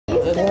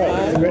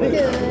Ready?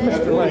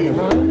 Mr.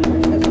 Langham.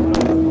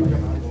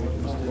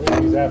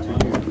 He's after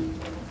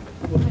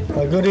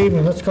you. Good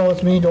evening. Let's call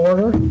this meeting to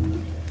order.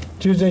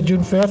 Tuesday,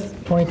 June 5th,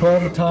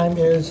 2012. The time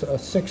is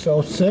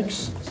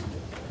 6:06.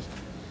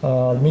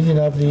 Meeting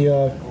of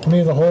the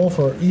Committee of the Whole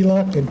for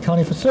ELUC and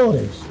County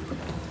Facilities.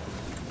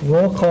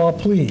 Roll call,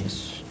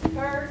 please.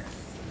 Kurtz.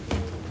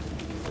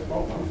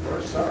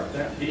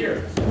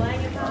 Here.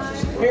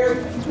 Langenheim. Here.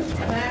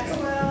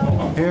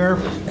 Maxwell. Here.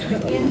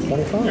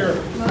 McKenzie. Here.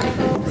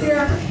 Michael.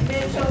 Here.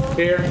 Mitchell.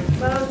 Here.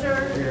 Moser.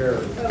 Here.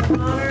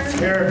 O'Connor.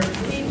 Here.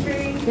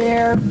 Petrie.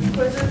 Here.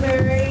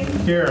 Quisenberry.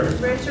 Here.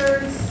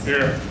 Richards.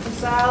 Here.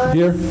 Gonzalez.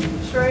 Here.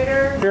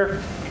 Schrader.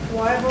 Here.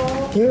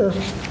 Weibel. Here.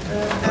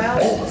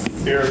 Alex.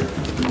 Here.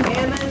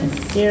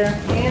 Ammons. Here.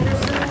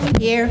 Anderson.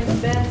 Here.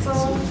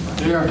 Bensel.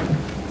 Here.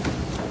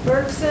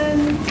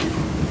 Bergson.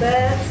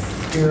 Betts.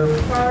 Here.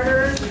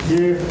 Carter.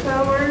 Here.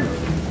 Howard.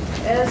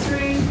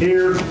 Esri.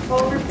 Here.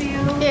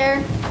 Holderfield.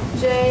 Here.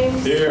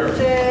 James. Here.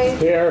 Jay.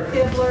 Here.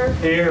 Kibler.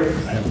 Here.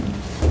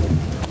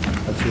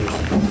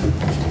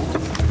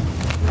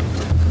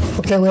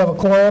 Okay, we have a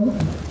quorum.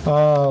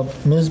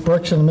 Ms.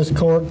 Brooks and Ms.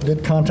 Court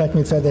did contact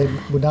me and said they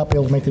would not be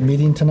able to make the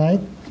meeting tonight.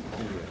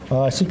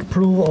 I seek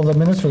approval of the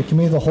minutes for the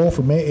Committee of the Whole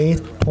for May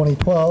 8th,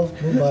 2012.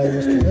 Moved by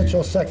Mr.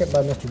 Mitchell, second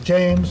by Mr.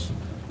 James.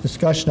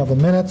 Discussion of the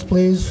minutes,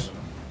 please.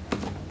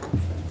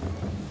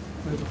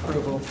 Move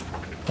approval.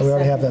 Oh, we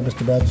already have that,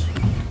 Mr. Betts.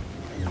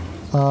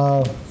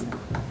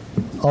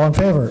 All in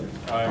favor?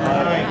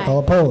 Aye. All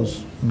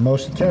opposed?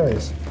 Motion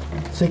carries.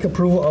 Seek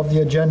approval of the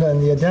agenda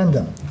and the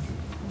addenda.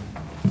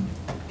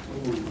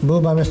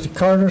 Moved by Mr.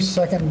 Carter,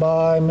 second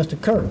by Mr.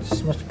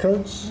 Kurtz. Mr.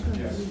 Kurtz?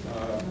 Yes.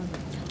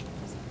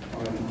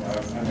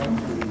 I have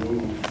to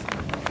move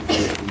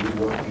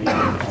the work meeting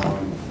on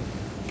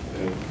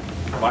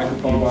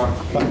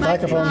the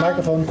microphone.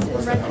 Microphone.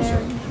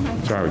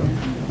 Sorry.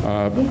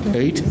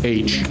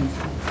 8H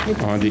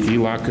on the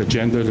ELOC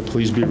agenda to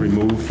please be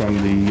removed from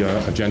the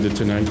agenda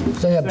tonight.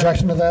 Is there any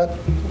objection to that?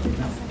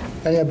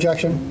 Any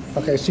objection?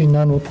 Okay, seeing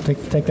none, we'll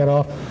take that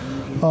off.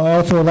 I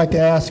also would like to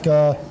ask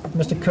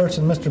Mr. Kurtz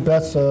and Mr.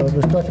 Betts,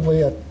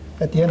 respectively,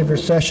 at the end of your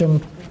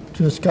session,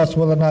 to discuss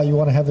whether or not you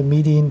want to have the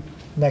meeting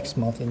next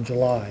month in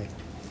July.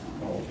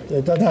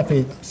 It doesn't have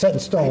to be set in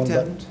stone,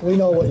 but we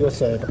know what you'll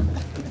say.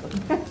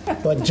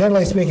 But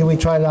generally speaking, we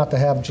try not to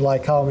have July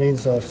council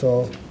meetings,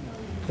 so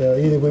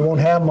either we won't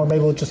have them, or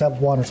maybe we'll just have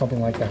one or something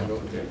like that.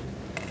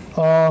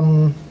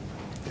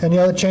 Any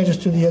other changes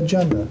to the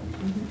agenda?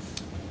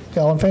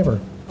 Okay, all in favor?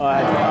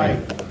 Aye.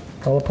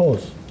 All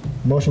opposed?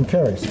 Motion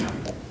carries.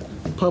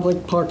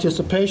 Public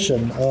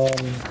participation.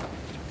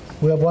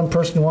 We have one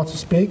person who wants to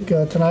speak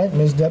tonight,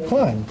 Ms. Deb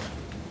Klein.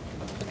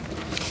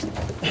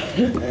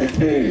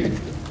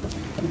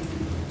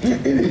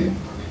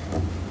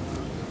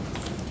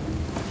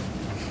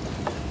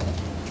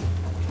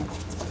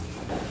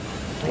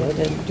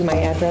 Do my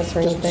address or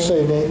anything? Just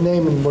say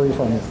name and where you're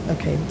from.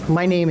 Okay.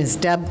 My name is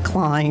Deb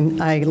Klein.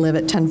 I live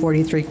at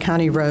 1043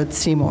 County Road,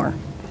 Seymour.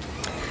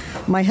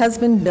 My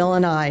husband, Bill,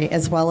 and I,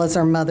 as well as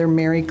our mother,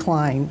 Mary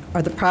Klein,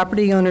 are the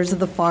property owners of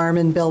the farm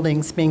and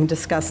buildings being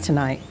discussed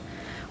tonight.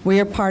 We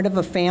are part of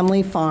a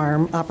family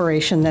farm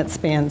operation that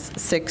spans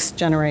 6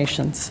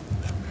 generations.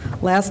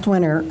 Last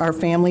winter, our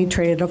family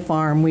traded a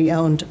farm we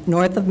owned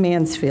north of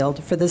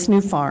Mansfield for this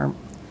new farm.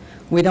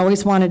 We'd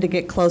always wanted to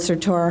get closer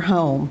to our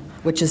home,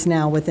 which is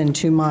now within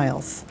 2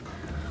 miles.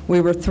 We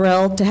were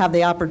thrilled to have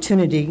the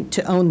opportunity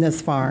to own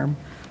this farm,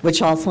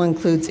 which also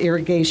includes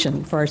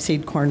irrigation for our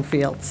seed corn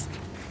fields.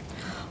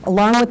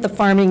 Along with the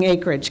farming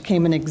acreage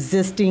came an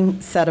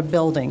existing set of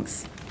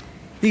buildings.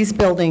 These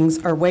buildings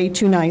are way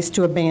too nice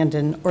to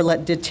abandon or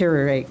let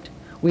deteriorate.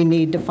 We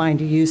need to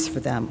find a use for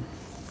them.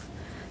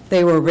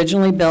 They were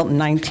originally built in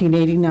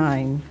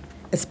 1989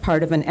 as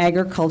part of an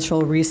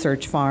agricultural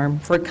research farm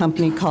for a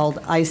company called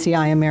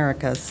ICI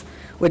Americas,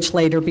 which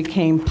later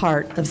became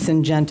part of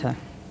Syngenta.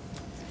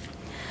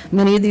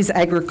 Many of these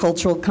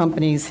agricultural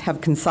companies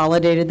have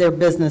consolidated their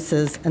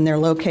businesses and their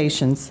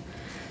locations,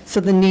 so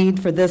the need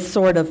for this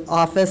sort of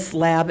office,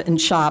 lab, and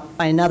shop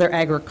by another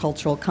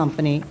agricultural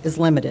company is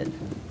limited.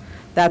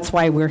 That's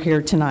why we're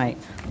here tonight.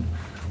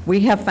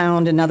 We have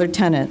found another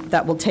tenant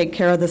that will take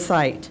care of the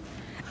site,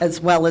 as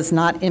well as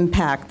not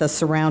impact the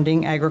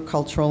surrounding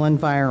agricultural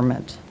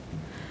environment.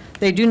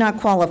 They do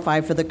not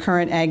qualify for the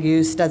current ag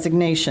use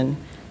designation,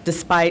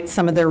 despite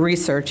some of their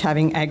research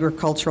having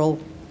agricultural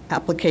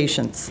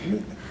applications.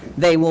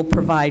 They will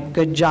provide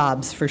good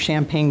jobs for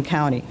Champaign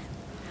County.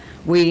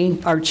 We,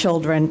 our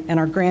children, and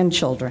our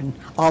grandchildren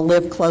all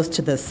live close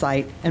to this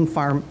site and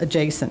farm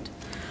adjacent.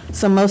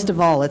 So most of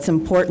all, it's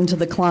important to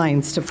the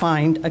Kleins to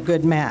find a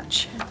good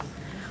match.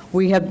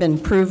 We have been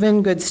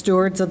proven good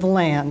stewards of the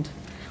land.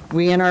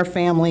 We and our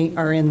family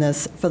are in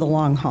this for the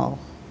long haul.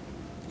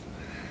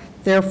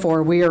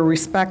 Therefore, we are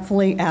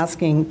respectfully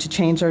asking to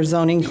change our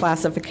zoning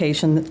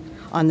classification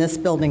on this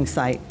building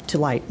site to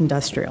light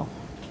industrial.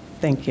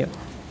 Thank you.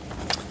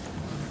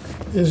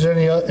 Is there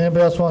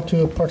anybody else want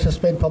to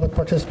participate in public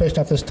participation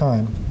at this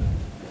time?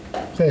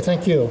 Okay,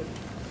 thank you.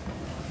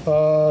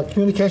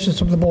 Communications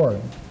from the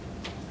board.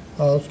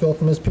 Let's go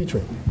for Ms.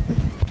 Petrie.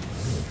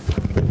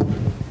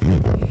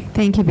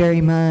 Thank you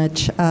very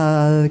much.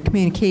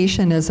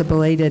 Communication is a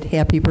belated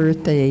happy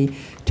birthday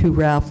to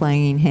Ralph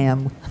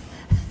Langingham.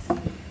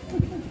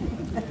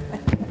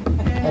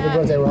 Happy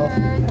birthday, Ralph.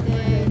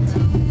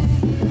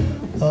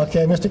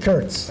 Okay, Mr.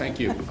 Kurtz. Thank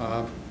you.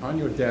 On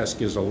your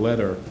desk is a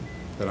letter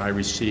that I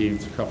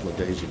received a couple of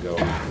days ago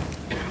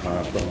from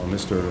a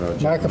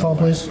Mr. Microphone,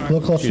 please. A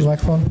little closer to the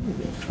microphone.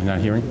 Am I not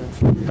hearing?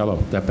 Hello,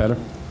 that better?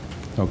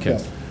 Okay.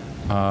 Yes.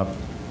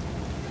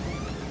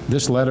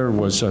 This letter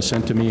was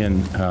sent to me,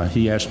 and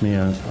he asked me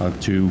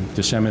to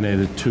disseminate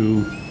it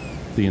to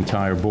the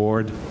entire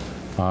board.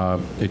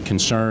 It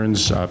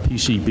concerns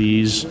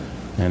PCBs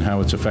and how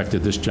it's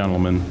affected this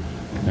gentleman,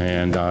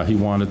 and he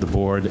wanted the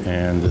board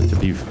and to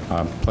be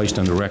placed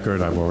on the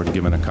record. I've already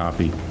given a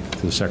copy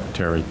to the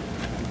secretary,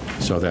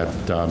 so that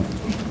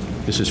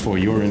this is for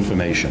your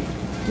information.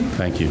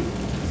 Thank you.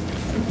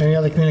 Any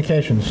other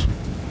communications?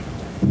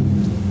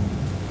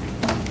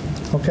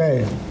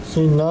 Okay,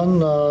 seeing none,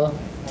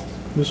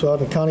 this will have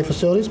the county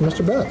facilities,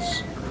 Mr.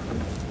 Betts.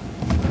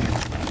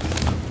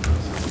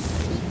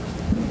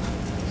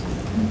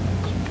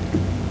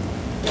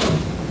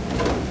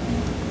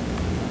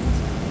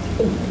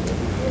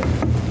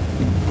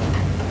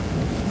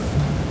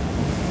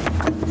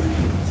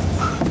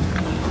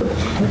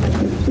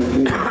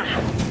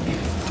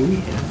 Do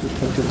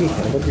we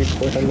have a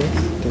report on this?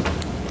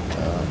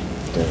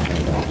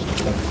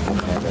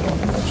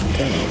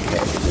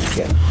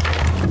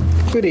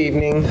 Good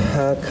evening,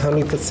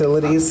 County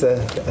Facilities,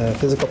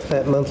 Physical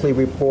Plant Monthly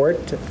Report.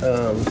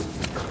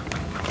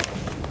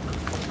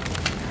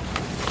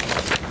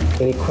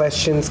 Any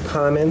questions,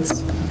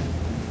 comments?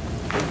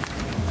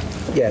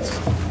 Yes.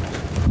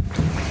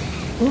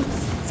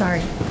 Oops,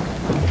 sorry.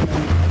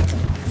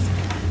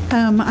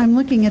 I'm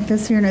looking at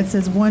this here, and it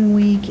says 1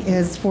 week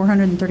is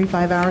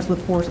 435 hours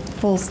with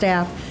full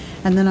staff,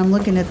 and then I'm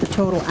looking at the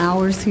total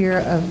hours here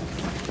of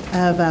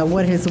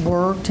what has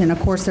worked, and of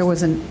course there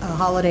was a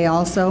holiday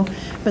also,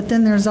 but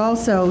then there's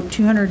also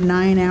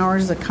 209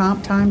 hours of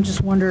comp time.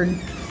 Just wondered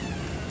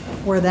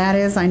where that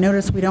is. I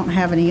noticed we don't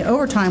have any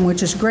overtime,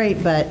 which is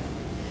great, but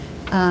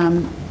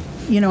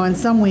you know, in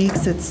some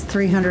weeks it's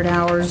 300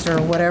 hours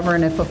or whatever,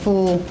 and if a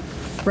full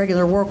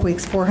regular work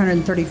week's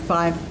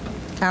 435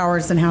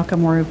 hours, then how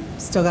come we've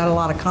still got a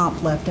lot of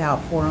comp left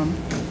out for them?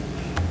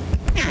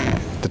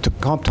 The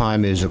comp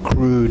time is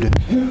accrued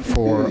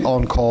for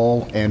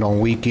on-call and on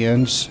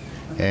weekends,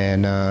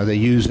 and they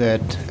use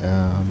that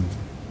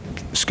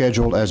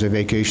scheduled as a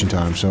vacation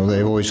time, so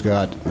they've always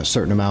got a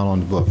certain amount on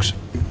the books.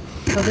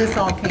 So this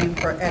all came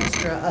for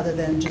extra other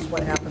than just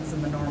what happens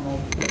in the normal?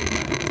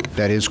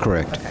 That is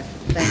correct. Okay,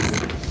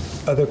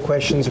 thanks. Other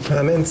questions or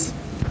comments?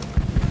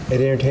 I'd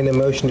entertain a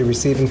motion to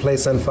receive and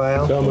place on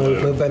file. So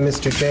moved. Moved by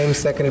Mr. James,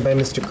 seconded by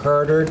Mr.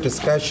 Carter.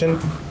 Discussion.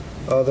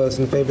 All those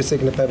in favor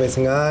signify by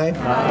saying aye.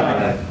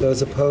 Aye.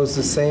 Those opposed,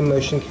 the same.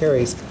 Motion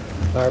carries.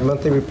 Our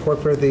monthly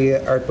report for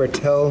the Art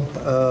Bartel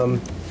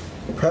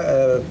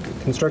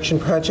construction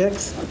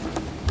projects.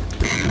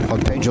 On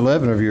page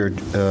 11 of your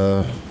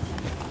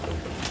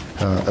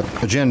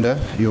agenda,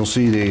 you'll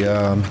see the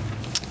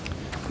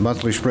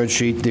monthly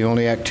spreadsheet. The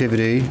only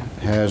activity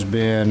has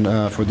been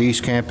for the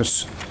East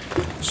Campus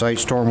Site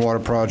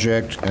Stormwater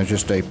Project, and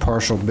just a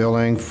partial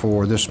billing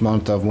for this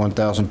month of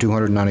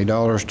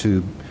 $1,290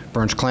 to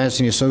Burns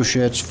Clancy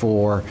Associates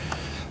for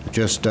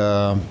just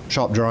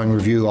shop drawing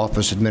review,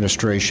 office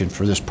administration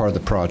for this part of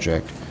the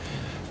project.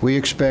 We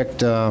expect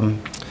the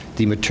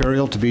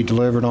material to be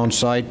delivered on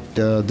site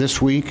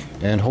this week,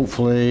 and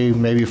hopefully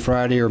maybe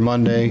Friday or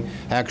Monday,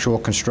 actual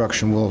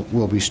construction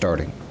will be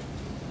starting.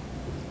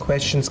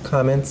 Questions,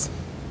 comments?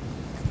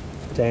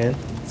 Diane?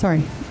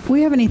 Sorry. Do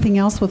we have anything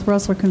else with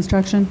Rustler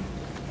Construction?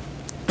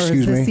 Or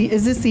Excuse me?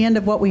 Is this the end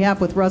of what we have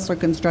with Rustler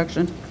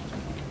Construction?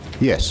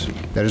 Yes,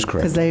 that is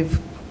correct. Because they've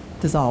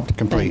dissolved.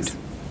 Complete. Thanks.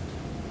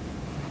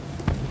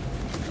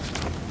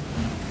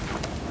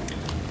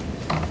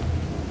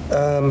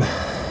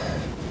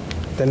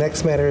 The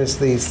next matter is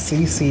the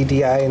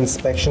CCDI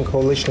Inspection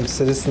Coalition of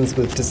Citizens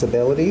with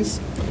Disabilities.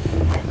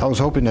 I was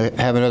hoping to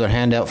have another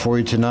handout for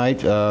you tonight.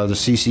 The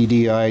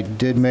CCDI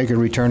did make a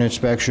return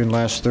inspection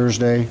last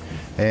Thursday,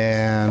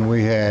 and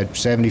we had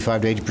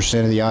 75 to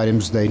 80% of the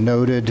items they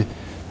noted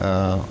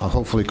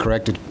hopefully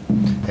corrected,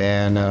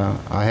 and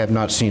I have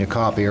not seen a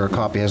copy, or a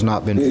copy has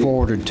not been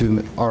forwarded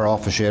to our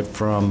office yet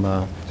from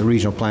the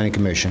Regional Planning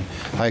Commission.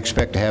 I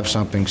expect to have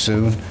something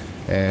soon,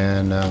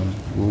 and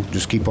we'll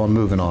just keep on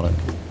moving on it.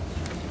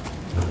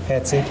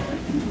 Patsy?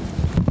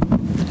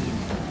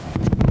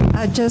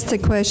 Just a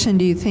question,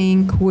 do you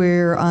think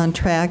we're on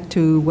track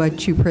to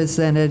what you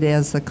presented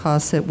as the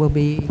cost it will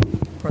be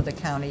for the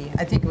county?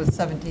 I think it was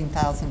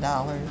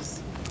 $17,000.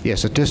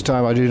 Yes, at this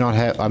time I do not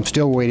have, I'm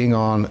still waiting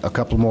on a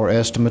couple more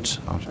estimates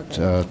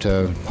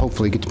to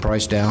hopefully get the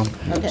price down,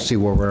 Okay. see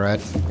where we're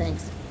at.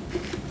 Thanks.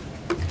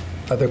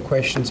 Other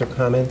questions or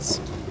comments?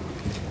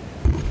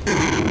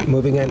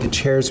 Moving on to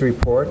Chair's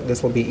report.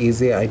 This will be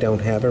easy. I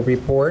don't have a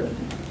report.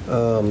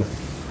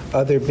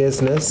 other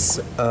business.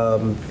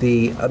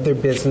 The other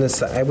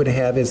business I would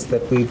have is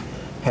that we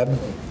have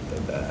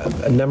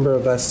a number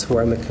of us who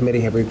are on the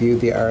committee have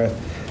reviewed the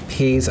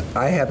RFPs.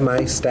 I have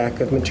my stack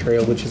of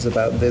material, which is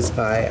about this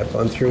high. I've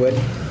gone through it.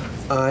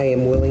 I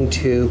am willing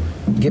to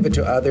give it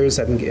to others,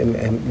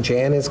 and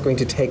Jan is going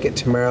to take it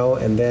tomorrow,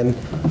 and then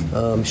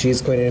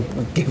she's going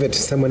to give it to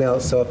someone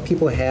else. So if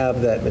people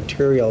have that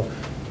material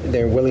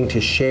they're willing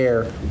to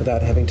share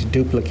without having to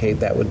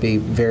duplicate, that would be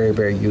very,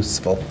 very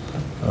useful.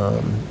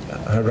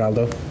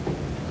 Geraldo,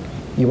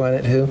 you want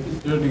it who?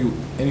 Is there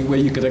any way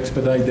you could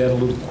expedite that a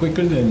little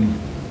quicker than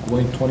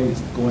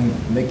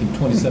making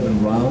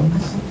 27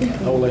 rounds?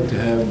 I would like to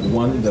have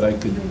one that I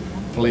could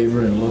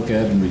flavor and look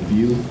at and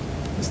review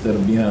instead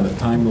of being on a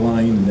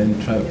timeline and then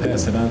try to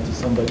pass it on to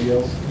somebody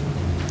else.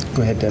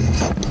 Go ahead, Deb.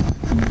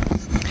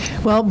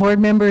 Well, board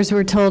members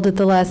were told at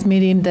the last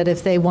meeting that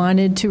if they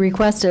wanted to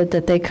request it,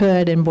 that they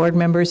could, and board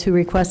members who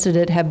requested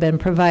it have been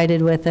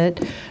provided with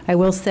it. I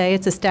will say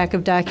it's a stack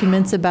of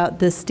documents about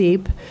this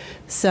deep,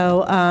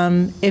 so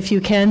if you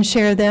can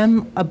share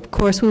them, of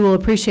course, we will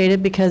appreciate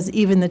it, because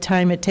even the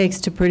time it takes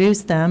to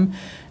produce them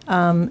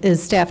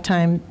is staff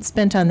time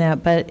spent on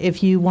that. But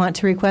if you want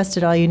to request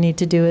it, all you need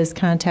to do is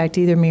contact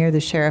either me or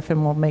the sheriff,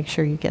 and we'll make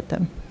sure you get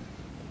them.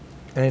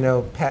 And I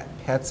know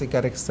Patsy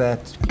got a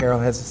set, Carol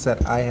has a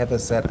set, I have a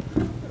set,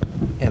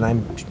 and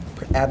I'm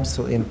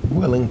absolutely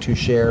willing to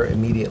share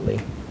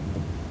immediately.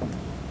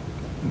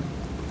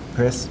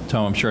 Chris?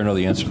 Tom, I'm sure I know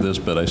the answer to this,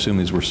 but I assume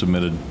these were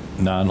submitted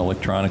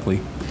non-electronically?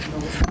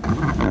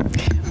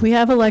 We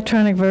have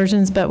electronic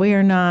versions, but we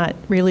are not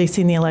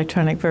releasing the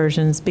electronic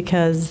versions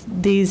because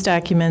these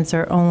documents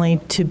are only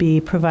to be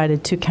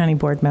provided to county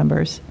board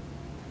members.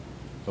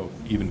 So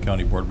even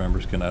county board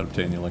members cannot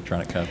obtain the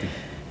electronic copy?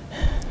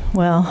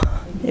 Well,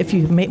 if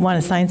you may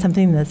want to sign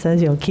something that says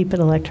you'll keep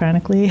it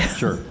electronically.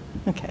 Sure.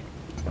 Okay.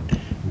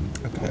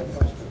 Okay.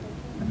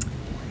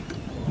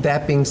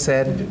 That being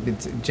said,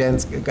 Jen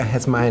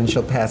has mine,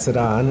 she'll pass it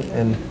on,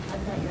 and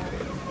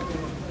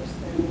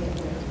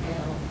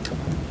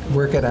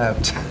work it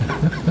out.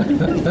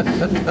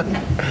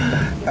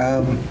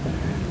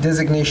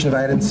 Designation of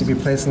items to be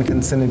placed in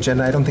consent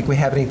agenda. I don't think we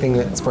have anything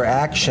that's for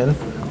action,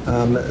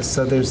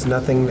 so there's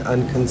nothing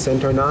on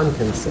consent or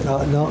non-consent.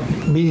 No,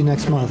 meeting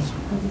next month.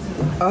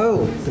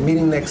 Oh, the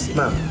meeting next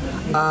month.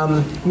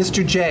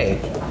 Mr. J,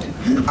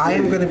 I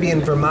am going to be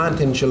in Vermont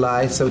in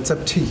July, so it's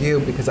up to you,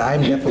 because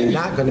I'm definitely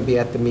not going to be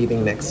at the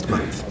meeting next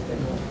month.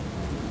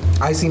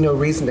 I see no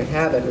reason to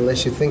have it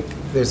unless you think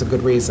there's a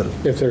good reason.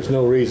 If there's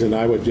no reason,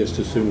 I would just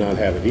as soon not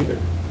have it either.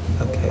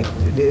 Okay.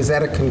 Is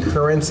that a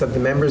concurrence of the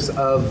members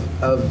of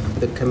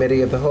the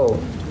committee of the whole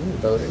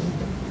voting?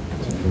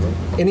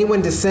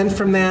 Anyone dissent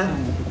from that?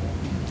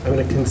 I'm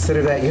going to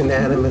consider that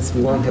unanimous.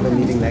 We won't have a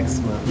meeting next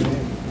month.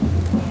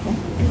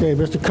 Okay,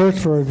 Mr.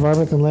 Kurtz for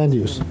Environment and Land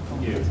Use.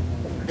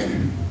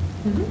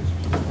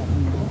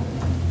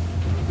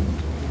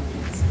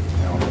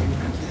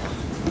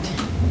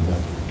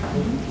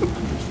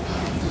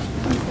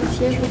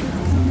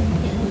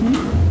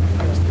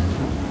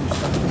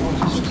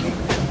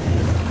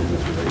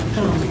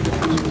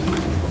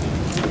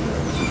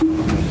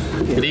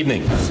 Good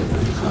evening.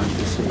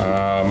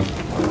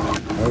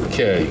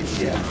 Okay.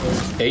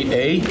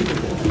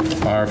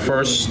 8A, our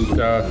first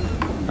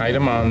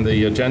item on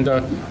the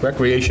agenda,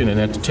 Recreation and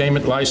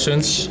Entertainment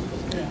License,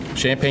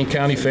 Champaign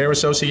County Fair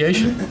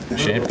Association.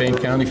 Champaign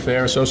County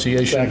Fair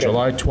Association,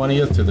 July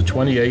 20th to the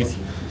 28th,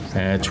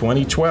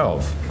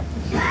 2012.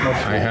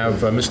 I have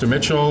Mr.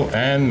 Mitchell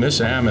and Miss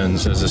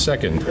Ammons as a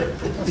second.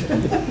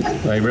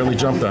 They really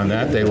jumped on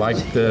that. They like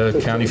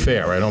the county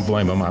fair. I don't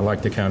blame them. I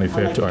like the county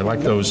fair too. I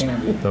like those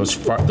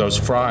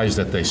fries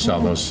that they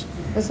sell, those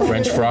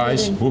French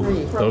fries.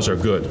 Ooh, those are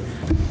good.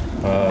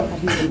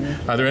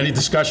 Are there any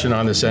discussion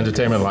on this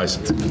entertainment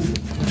license?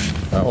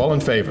 All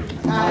in favor?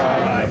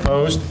 Aye.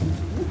 Opposed?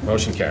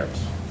 Motion carries.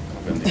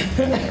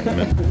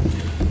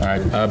 All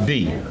right,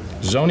 B,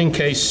 zoning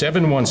case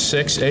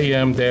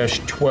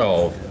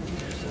 716AM-12,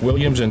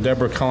 Williams and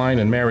Deborah Klein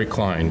and Mary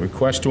Klein.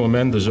 Request to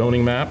amend the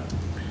zoning map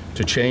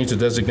to change the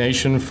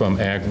designation from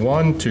Ag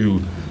 1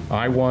 to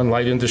I-1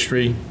 Light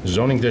Industry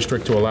Zoning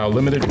District to allow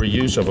limited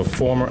reuse of a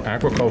former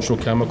agricultural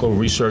chemical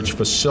research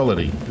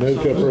facility.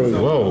 Move to approve.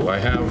 Whoa, I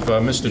have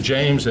Mr.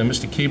 James and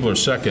Mr. Keebler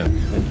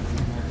second.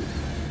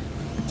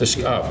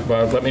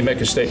 Let me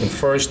make a statement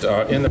first.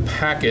 In the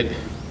packet,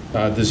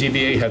 the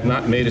ZBA had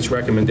not made its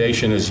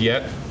recommendation as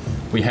yet.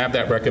 We have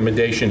that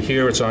recommendation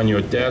here. It's on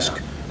your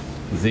desk.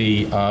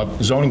 The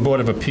Zoning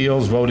Board of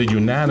Appeals voted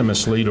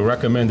unanimously to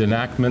recommend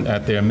enactment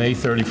at their May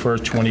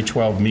 31st,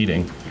 2012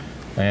 meeting.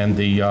 And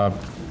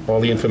all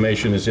the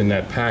information is in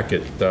that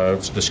packet.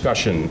 It's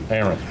discussion.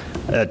 Aaron.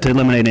 To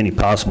eliminate any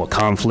possible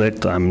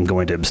conflict, I'm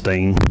going to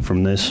abstain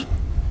from this.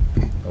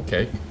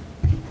 Okay.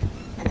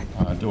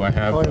 Do I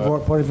have... You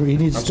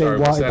need to state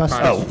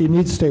why. You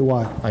need to state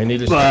why. I need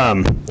to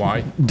state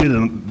why? Due to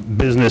the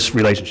business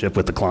relationship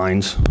with the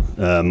Kleins,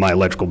 my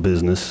electrical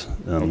business.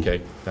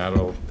 Okay,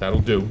 that'll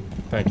do.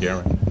 Thank you,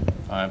 Aaron.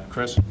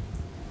 Chris? I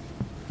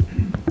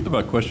have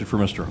a question for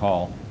Mr.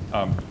 Hall.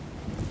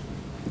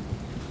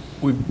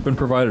 we've been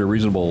provided a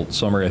reasonable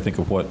summary, I think,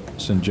 of what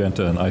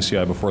Syngenta and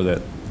ICI before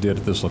that did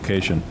at this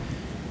location.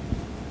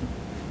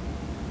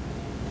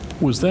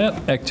 Was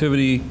that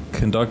activity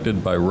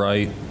conducted by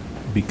Wright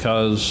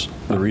because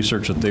the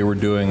research that they were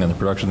doing and the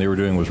production they were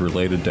doing was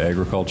related to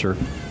agriculture?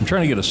 I'm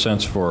trying to get a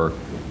sense for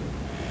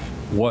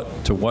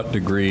to what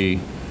degree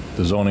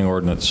the zoning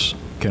ordinance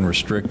can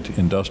restrict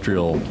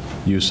industrial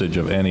usage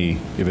of any,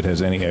 if it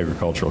has any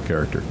agricultural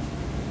character.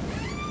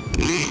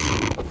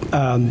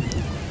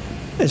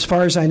 As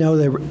far as I know,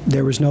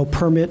 there was no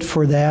permit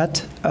for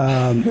that.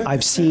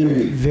 I've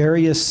seen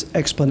various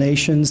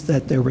explanations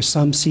that there was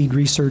some seed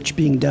research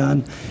being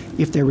done.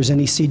 If there was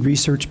any seed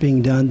research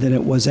being done, then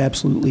it was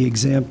absolutely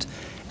exempt.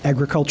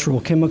 Agricultural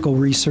chemical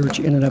research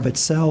in and of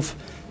itself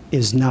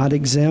is not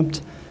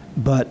exempt,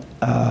 but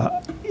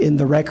in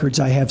the records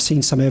I have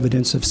seen some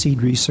evidence of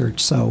seed research.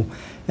 So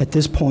at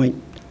this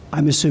point,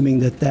 I'm assuming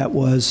that that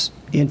was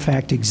in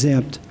fact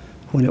exempt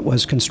when it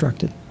was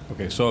constructed.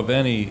 Okay, so if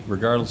any,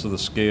 regardless of the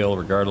scale,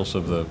 regardless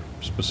of the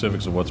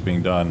specifics of what's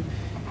being done,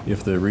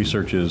 if the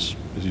research is,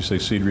 as you say,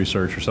 seed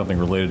research or something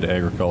related to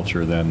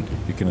agriculture, then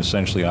you can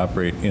essentially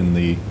operate in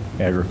the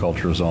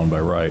agriculture zone by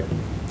right.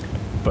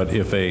 But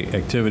if a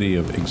activity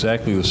of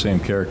exactly the same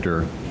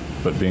character,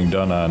 but being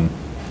done on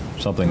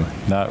something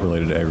not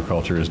related to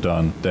agriculture is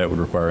done, that would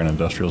require an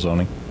industrial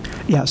zoning?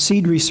 Yeah,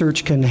 seed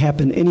research can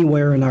happen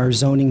anywhere in our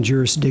zoning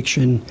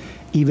jurisdiction,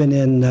 even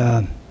in,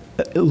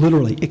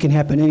 literally, it can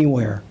happen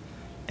anywhere,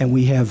 and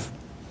we have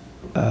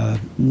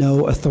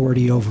no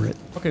authority over it.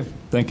 Okay,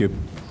 thank you.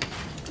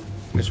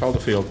 Ms.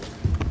 Halderfield.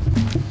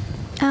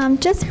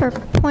 Just for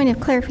point of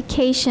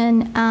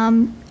clarification,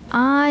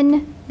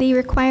 on the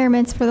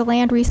requirements for the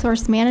land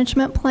resource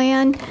management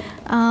plan,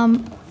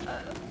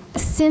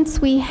 since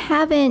we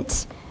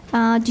haven't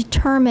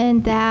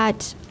determined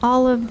that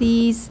all of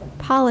these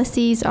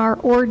policies are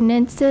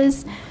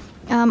ordinances,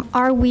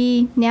 are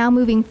we now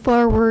moving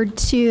forward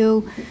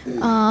to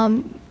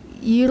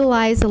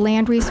utilize the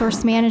land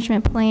resource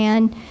management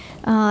plan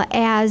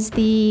as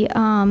the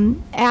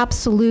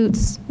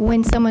absolutes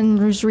when someone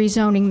is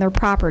rezoning their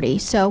property?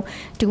 So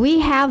do we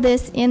have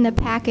this in the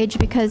package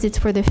because it's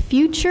for the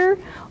future?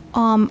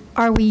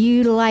 Are we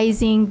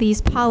utilizing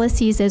these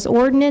policies as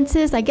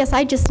ordinances? I guess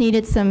I just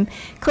needed some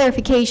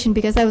clarification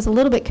because I was a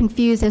little bit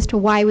confused as to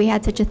why we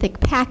had such a thick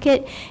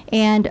packet,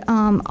 and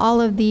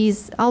all of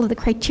the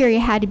criteria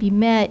had to be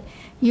met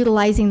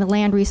utilizing the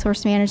land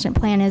resource management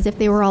plan as if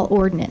they were all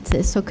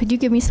ordinances. So could you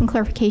give me some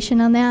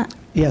clarification on that?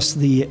 Yes,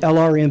 the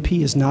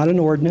LRMP is not an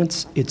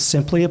ordinance. It's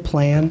simply a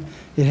plan.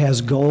 It has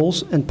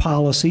goals and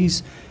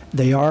policies.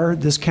 They are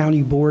this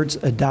county board's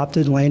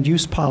adopted land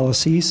use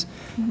policies,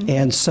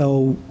 and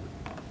so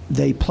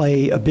they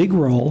play a big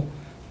role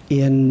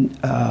in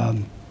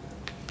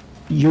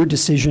your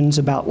decisions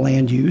about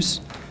land use.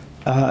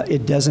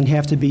 It doesn't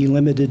have to be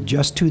limited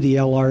just to the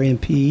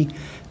LRMP.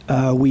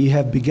 We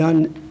have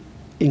begun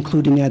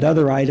including that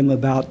other item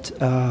about,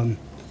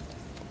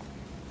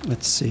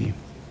 let's see.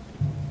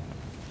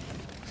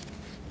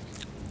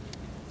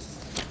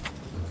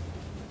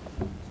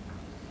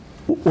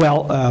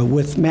 Well,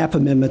 with map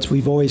amendments,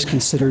 we've always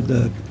considered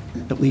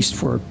at least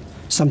for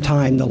some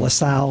time, the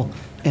LaSalle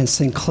and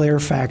Sinclair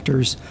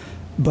factors.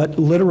 But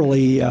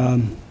literally, a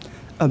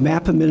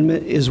map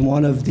amendment is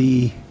one of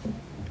the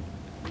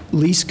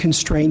least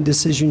constrained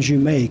decisions you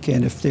make.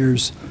 And if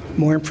there's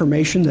more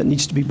information that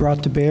needs to be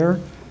brought to bear,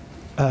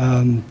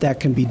 that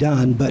can be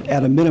done. But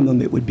at a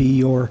minimum, it would be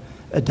your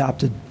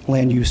adopted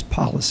land use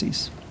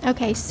policies.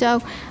 Okay, so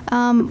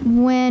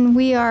when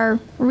we are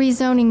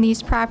rezoning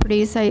these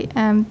properties,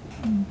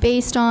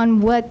 based on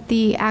what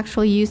the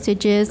actual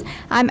usage is,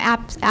 I'm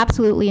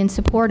absolutely in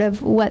support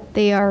of what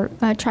they are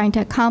trying to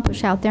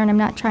accomplish out there, and I'm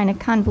not trying to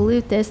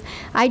convolute this.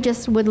 I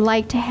just would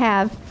like to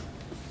have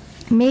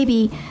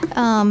maybe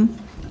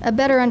a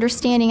better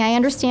understanding. I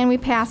understand we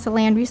passed a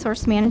land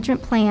resource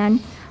management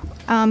plan,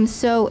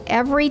 so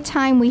every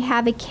time we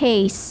have a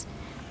case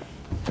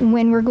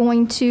when we're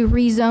going to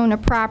rezone a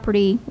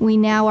property, we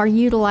now are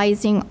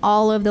utilizing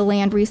all of the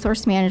land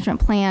resource management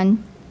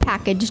plan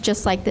package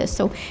just like this.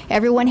 So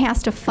everyone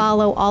has to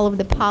follow all of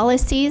the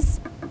policies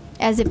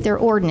as if they're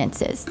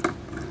ordinances.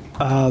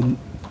 The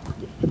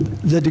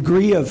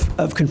degree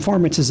of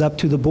conformance is up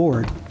to the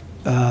board.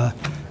 The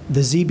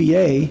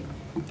ZBA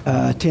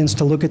tends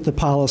to look at the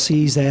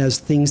policies as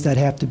things that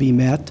have to be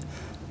met.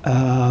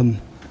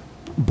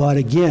 But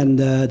again,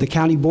 the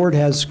county board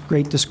has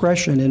great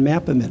discretion in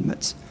map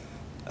amendments.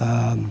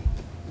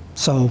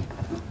 So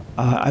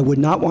I would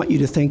not want you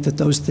to think that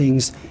those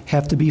things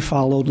have to be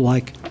followed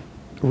like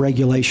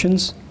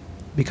regulations,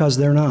 because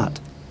they're not.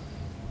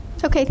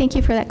 Okay, thank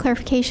you for that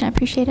clarification. I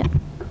appreciate it.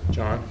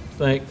 John?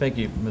 Thank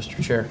you,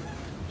 Mr. Chair.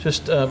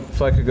 Just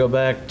if I could go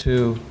back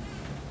to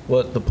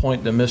what the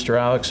point that Mr.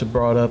 Alex had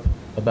brought up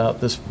about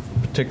this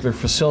particular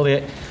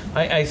facility.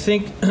 I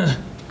think to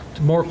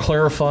more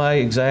clarify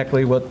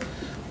exactly what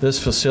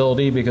this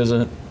facility, because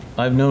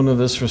I've known of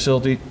this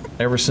facility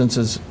ever since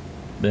its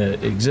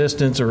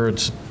existence or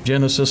its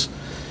genesis,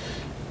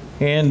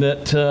 and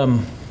that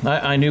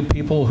I knew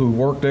people who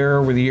worked there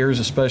over the years,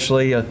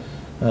 especially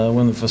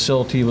when the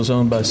facility was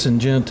owned by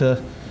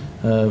Syngenta,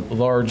 a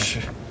large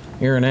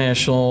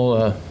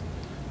international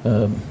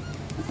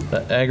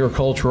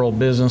agricultural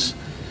business.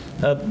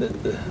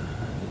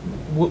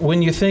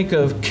 When you think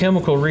of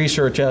chemical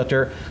research out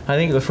there, I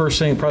think the first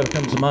thing that probably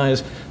comes to mind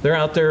is they're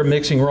out there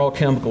mixing raw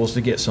chemicals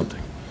to get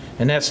something.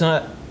 And that's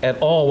not at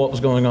all what was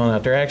going on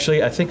out there.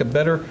 Actually, I think a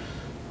better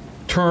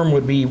term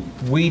would be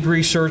weed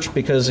research,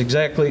 because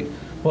exactly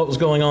what was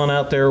going on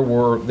out there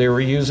they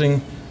were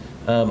using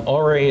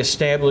already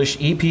established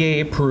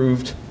EPA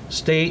approved,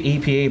 state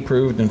EPA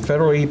approved, and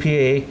federal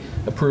EPA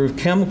approved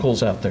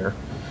chemicals out there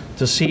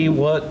to see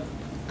what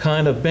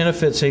kind of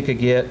benefits they could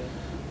get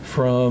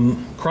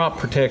from crop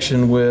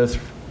protection with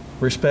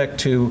respect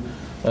to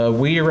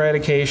weed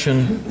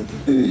eradication,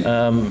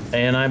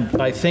 and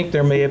I think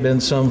there may have been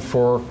some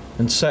for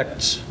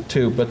insects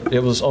too, but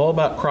it was all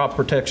about crop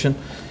protection.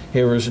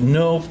 There was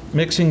no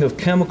mixing of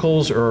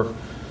chemicals or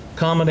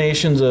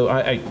combinations of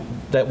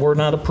that were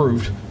not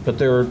approved, but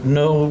there were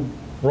no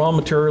raw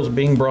materials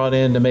being brought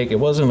in to make it.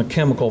 Wasn't a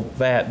chemical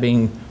vat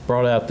being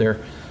brought out there.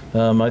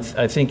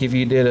 I think if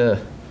you did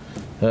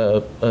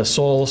a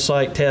soil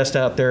site test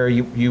out there,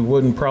 you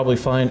wouldn't probably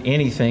find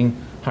anything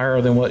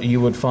higher than what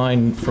you would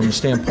find from the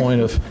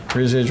standpoint of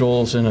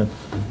residuals in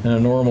a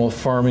normal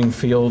farming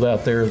field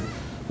out there,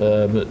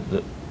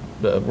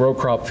 the row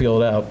crop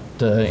field out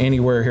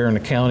anywhere here in the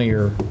county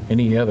or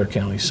any other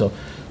county. So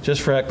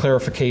just for that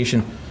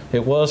clarification,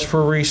 it was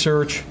for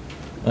research.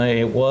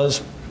 It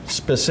was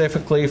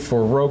specifically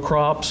for row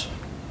crops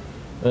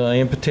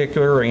in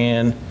particular,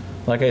 and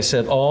like I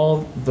said,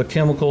 all the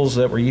chemicals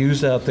that were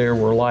used out there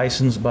were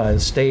licensed by the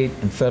state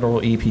and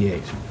federal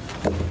EPAs.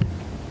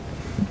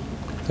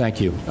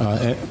 Thank you.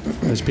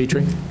 Ms.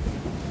 Petrie?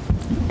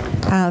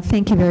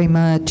 Thank you very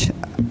much.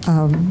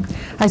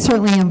 I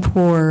certainly am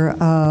for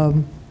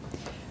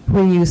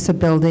reuse of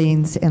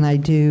buildings, and I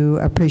do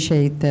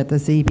appreciate that the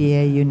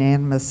ZBA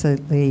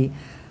unanimously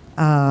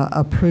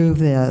approved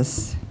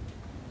this.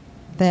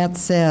 That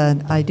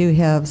said, I do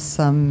have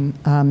some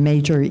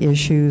major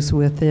issues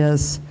with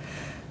this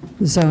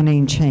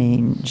zoning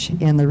change.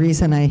 And the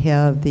reason I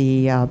have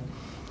the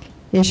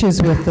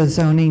issues with the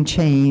zoning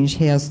change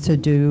has to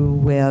do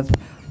with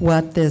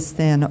what this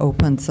then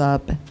opens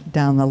up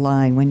down the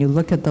line. When you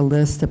look at the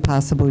list of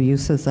possible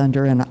uses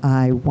under an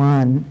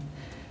I-1,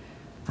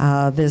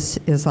 this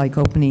is like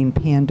opening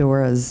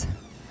Pandora's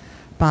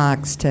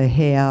box to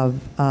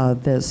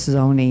have this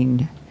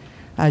zoning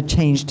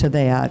change to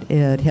that.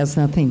 It has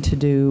nothing to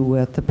do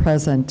with the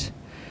present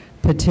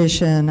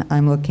petition.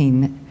 I'm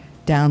looking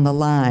down the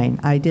line.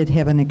 I did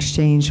have an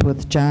exchange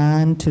with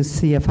John to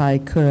see if I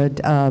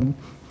could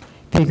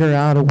figure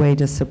out a way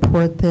to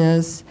support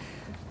this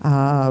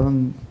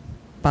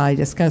by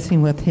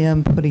discussing with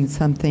him, putting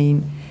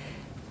something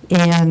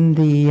in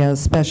the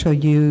special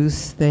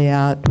use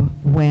that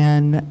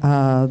when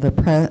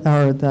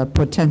the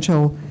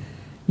potential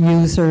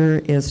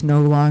user is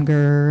no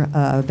longer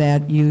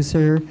that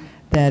user,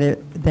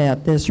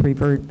 that this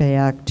revert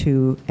back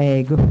to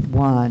Ag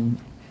 1.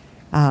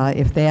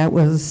 If that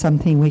was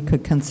something we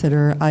could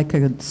consider, I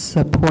could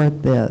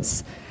support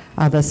this.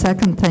 The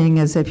second thing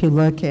is if you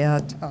look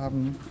at,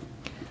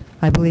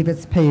 I believe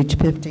it's page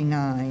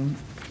 59.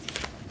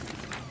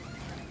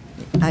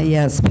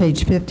 Yes,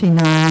 page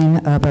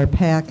 59 of our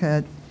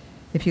packet.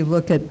 If you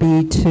look at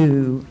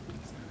B2,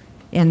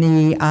 in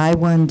the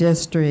I-1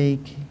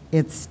 district,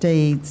 it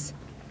states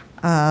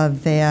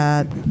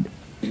that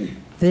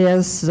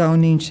this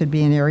zoning should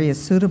be in areas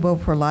suitable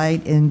for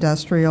light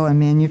industrial and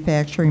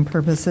manufacturing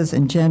purposes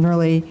and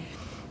generally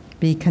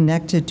be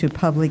connected to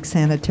public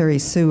sanitary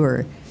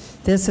sewer.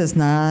 This is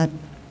not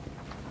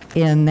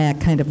in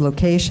that kind of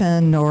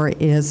location, nor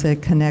is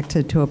it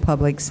connected to a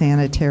public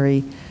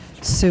sanitary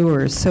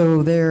sewer.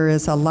 So there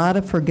is a lot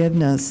of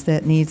forgiveness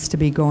that needs to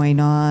be going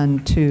on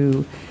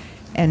to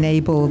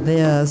enable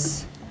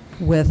this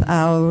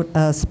without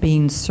us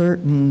being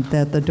certain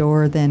that the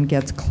door then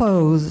gets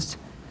closed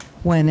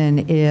when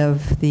and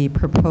if the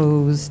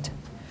proposed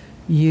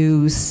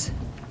use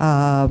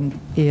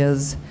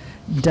is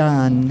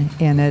done,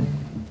 and it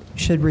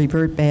should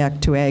revert back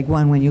to Ag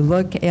 1. When you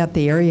look at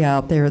the area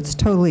out there, it's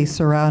totally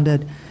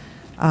surrounded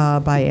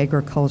by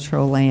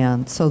agricultural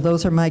land. So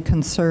those are my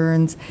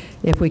concerns.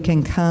 If we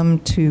can come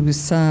to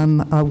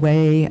some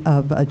way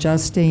of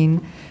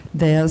adjusting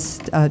this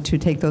to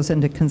take those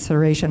into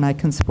consideration, I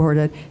can support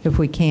it. If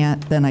we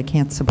can't, then I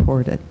can't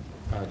support it.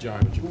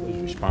 John, would you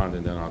please respond,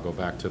 and then I'll go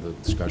back to the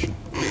discussion.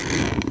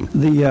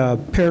 The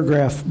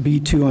paragraph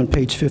B2 on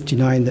page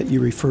 59 that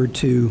you referred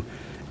to,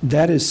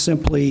 that is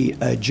simply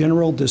a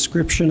general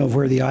description of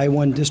where the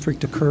I-1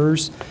 district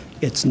occurs.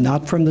 It's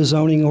not from the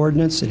zoning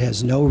ordinance. It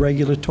has no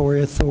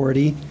regulatory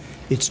authority.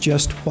 It's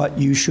just what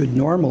you should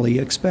normally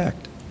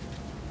expect.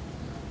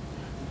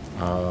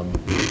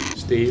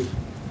 Steve?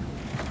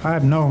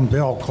 I've known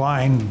Bill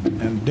Klein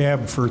and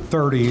Deb for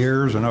 30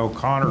 years, and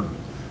O'Connor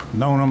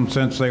known them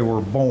since they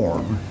were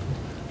born.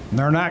 And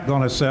they're not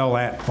going to sell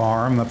that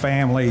farm. The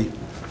family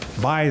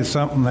buy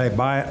something, they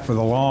buy it for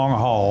the long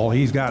haul.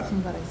 He's got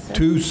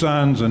 2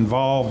 sons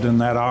involved in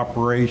that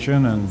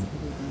operation, and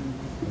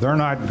they're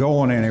not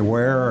going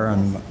anywhere,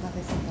 and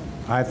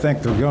I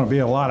think there's going to be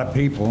a lot of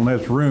people in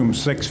this room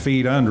 6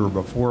 feet under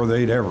before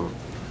they'd ever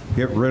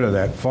get rid of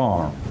that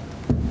farm.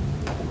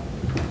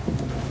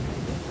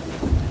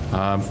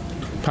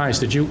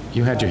 Pius,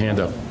 you had your hand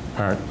up.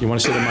 All right, you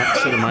want to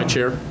sit in my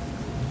chair?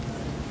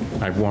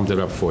 I've warmed it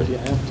up for you.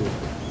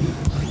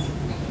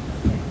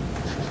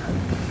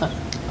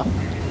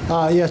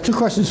 Yes, 2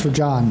 questions for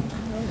John.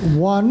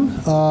 One,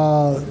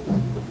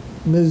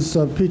 Ms.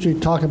 Petrie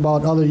talked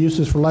about other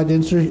uses for light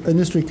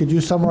industry. Could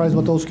you summarize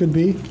what those could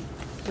be?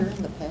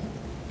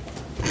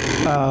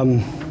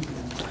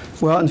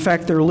 Well, in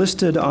fact, they're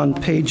listed on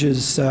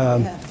pages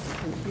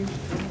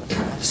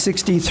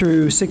 60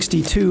 through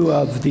 62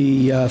 of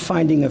the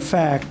finding of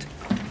fact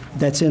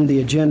that's in the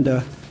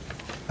agenda.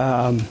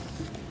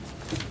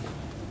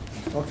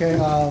 Okay,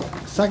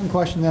 second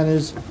question then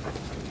is,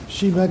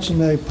 she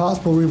mentioned a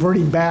possible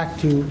reverting back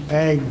to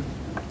Ag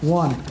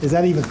 1. Is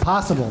that even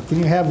possible? Can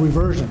you have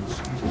reversions?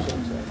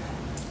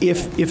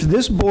 If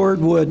this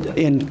board would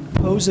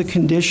impose a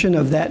condition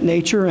of that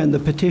nature and the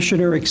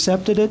petitioner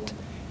accepted it,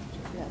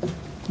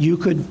 you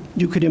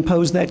could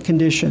impose that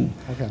condition.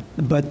 Okay.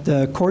 But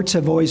the courts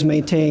have always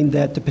maintained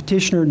that the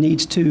petitioner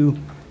needs to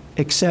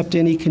accept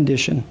any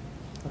condition.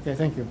 Okay,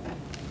 thank you.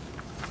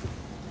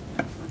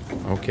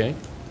 Okay.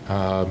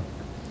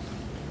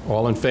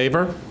 All in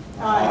favor?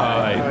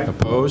 Aye.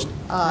 Opposed?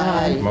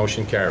 Aye.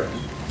 Motion carries.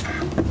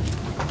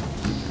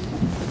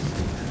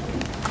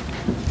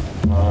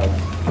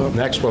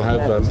 Next, we'll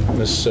have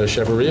Ms.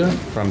 Chevarria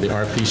from the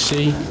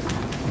RPC.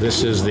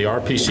 This is the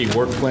RPC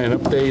work plan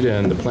update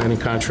and the planning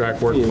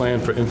contract work plan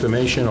for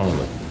information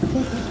only.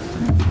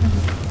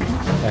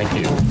 Thank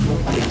you.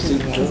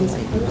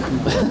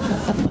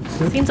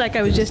 Seems like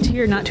I was just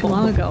here not too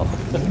long ago.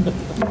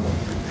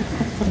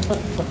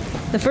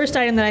 The first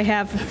item that I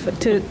have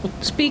to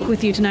speak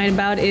with you tonight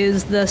about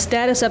is the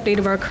status update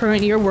of our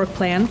current year work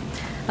plan.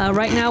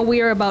 Right now,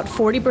 we are about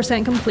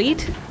 40%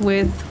 complete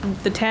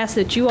with the tasks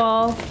that you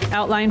all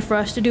outlined for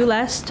us to do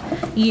last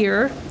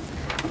year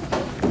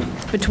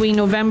between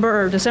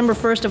December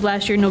 1st of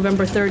last year and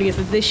November 30th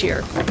of this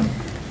year.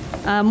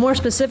 More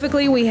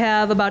specifically, we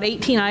have about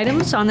 18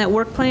 items on that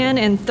work plan,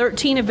 and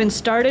 13 have been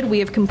started. We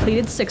have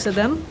completed 6 of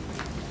them.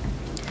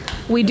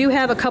 We do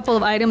have a couple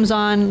of items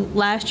on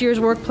last year's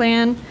work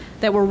plan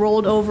that were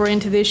rolled over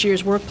into this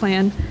year's work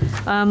plan.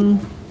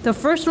 The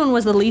first one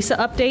was the LISA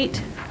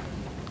update.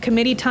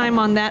 Committee time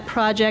on that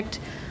project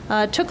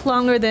took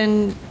longer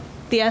than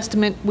the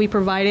estimate we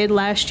provided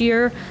last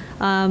year.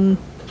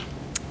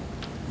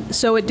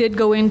 So it did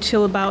go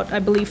into about, I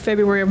believe,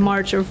 February or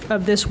March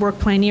of this work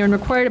plan year and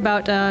required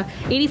about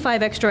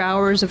 85 extra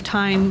hours of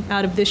time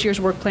out of this year's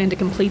work plan to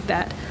complete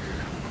that.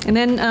 And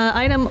then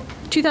item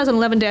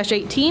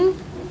 2011-18,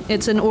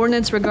 it's an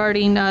ordinance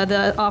regarding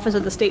the Office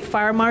of the State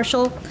Fire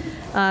Marshal.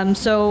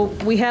 So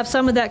we have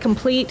some of that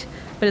complete,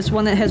 but it's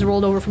one that has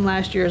rolled over from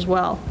last year as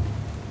well.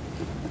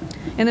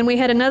 And then we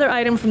had another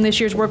item from this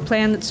year's work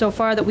plan that so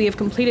far that we have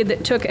completed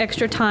that took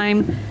extra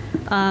time.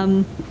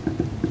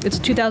 It's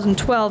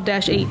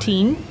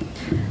 2012-18.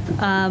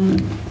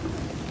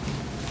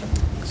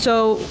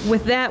 So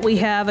with that, we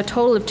have a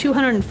total of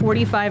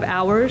 245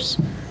 hours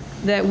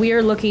that we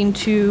are looking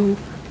to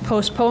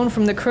postpone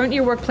from the current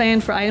year work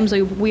plan for items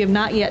that we have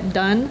not yet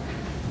done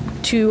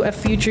to a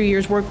future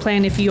year's work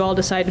plan if you all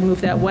decide to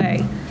move that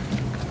way.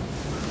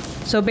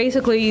 So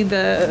basically,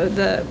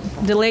 the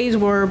delays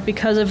were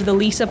because of the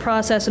LISA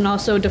process and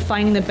also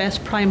defining the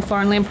best prime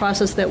farmland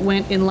process that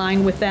went in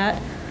line with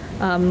that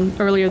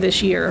earlier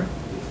this year.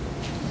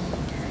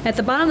 At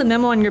the bottom of the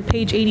memo on your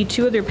page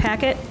 82 of your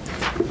packet,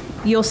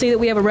 you'll see that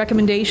we have a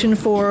recommendation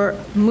for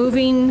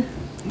moving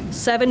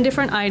 7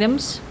 different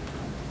items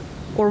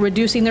or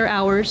reducing their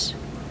hours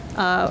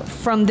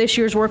from this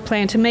year's work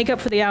plan to make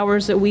up for the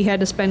hours that we had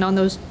to spend on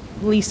those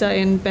LISA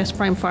and best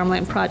prime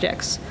farmland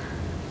projects.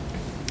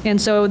 And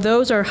so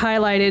those are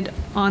highlighted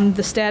on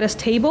the status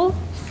table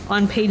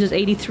on pages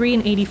 83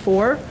 and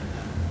 84.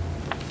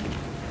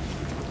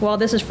 While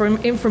this is for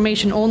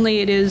information only,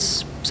 it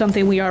is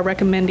something we are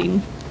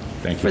recommending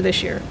for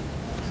this year.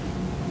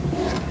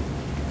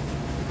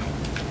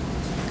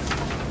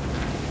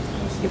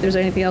 See if there's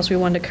anything else we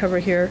wanted to cover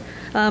here.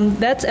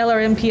 That's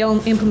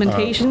LRMPL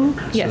implementation.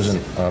 Yes.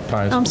 Susan,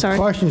 I'm sorry.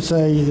 Question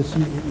say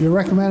you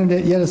recommended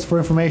it, yet it's for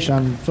information.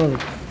 I'm sort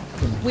of.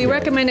 We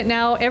recommend it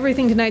now.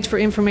 Everything tonight's for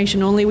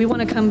information only. We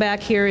want to come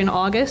back here in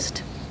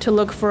August to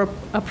look for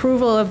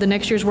approval of the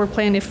next year's work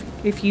plan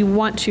if you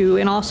want to,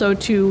 and also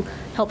to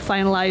help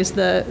finalize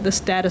the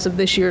status of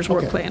this year's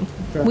work plan.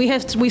 We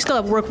still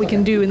have work we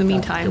can do in the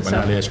meantime. We're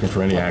not asking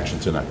for any action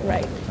tonight.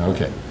 Right.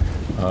 Okay.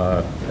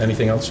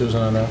 Anything else,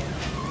 Susan, on that?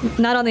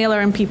 Not on the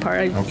LRMP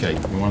part. Okay.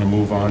 We want to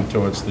move on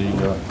towards the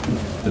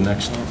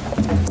next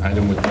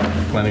item with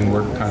the planning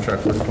work,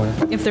 contract work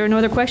plan? If there are no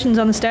other questions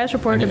on the status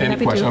report, I'd be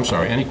happy to. I'm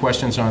sorry. Any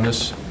questions on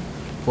this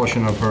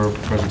portion of her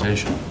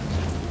presentation?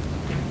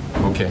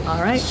 Okay.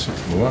 All right. Let's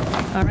move on.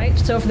 All right,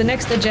 so for the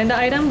next agenda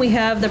item, we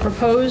have the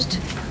proposed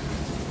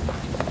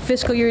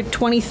fiscal year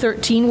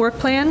 2013 work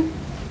plan.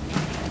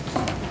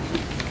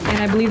 And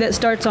I believe that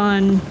starts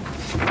on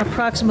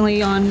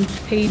approximately on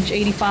page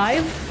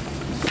 85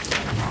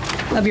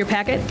 of your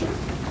packet.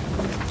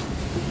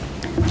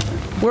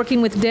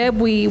 Working with Deb,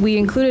 we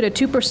included a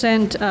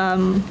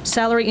 2%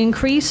 salary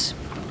increase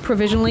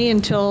provisionally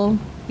until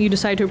you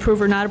decide to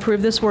approve or not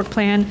approve this work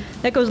plan.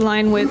 That goes in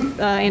line with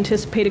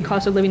anticipated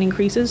cost of living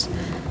increases.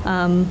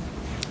 And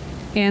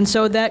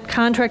so that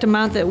contract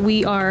amount that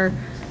we are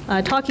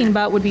talking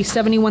about would be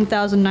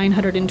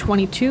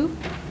 $71,922.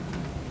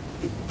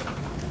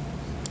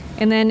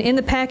 And then in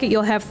the packet,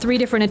 you'll have 3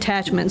 different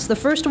attachments. The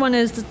first one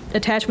is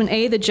attachment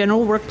A, the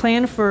general work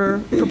plan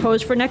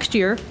proposed for next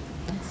year.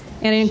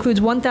 And it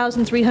includes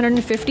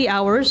 1,350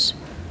 hours,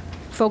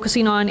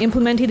 focusing on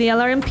implementing the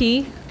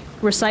LRMP,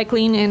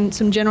 recycling, and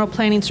some general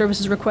planning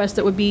services requests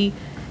that would be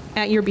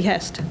at your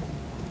behest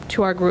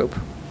to our group.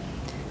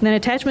 And then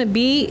attachment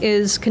B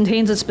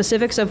contains the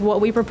specifics of what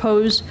we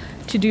propose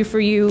to do for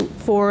you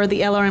for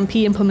the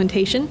LRMP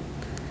implementation.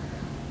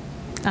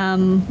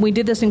 We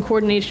did this in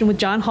coordination with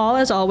John Hall,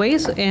 as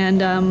always,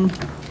 and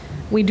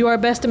we do our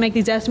best to make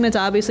these estimates.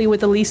 Obviously, with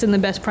the lease in the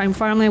best prime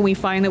farmland, we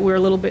find that we're a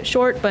little bit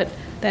short, but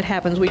that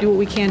happens. We do what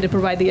we can to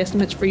provide the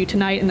estimates for you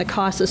tonight and the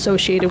costs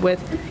associated with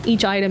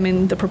each item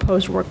in the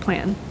proposed work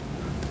plan.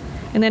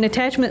 And then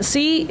attachment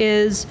C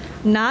is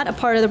not a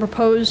part of the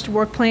proposed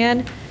work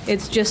plan.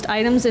 It's just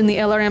items in the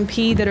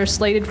LRMP that are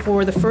slated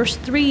for the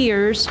first 3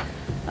 years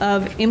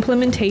of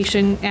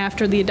implementation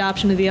after the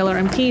adoption of the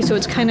LRMP. So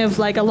it's kind of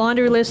like a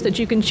laundry list that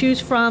you can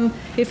choose from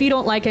if you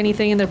don't like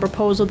anything in the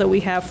proposal that we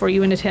have for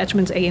you in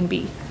attachments A and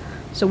B.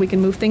 So we can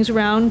move things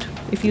around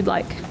if you'd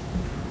like.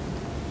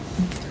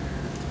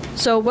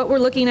 So what we're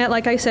looking at,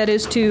 like I said,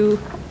 is to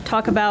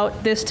talk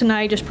about this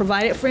tonight, just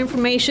provide it for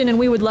information, and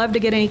we would love to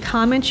get any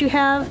comments you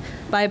have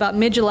by about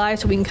mid-July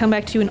so we can come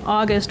back to you in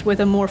August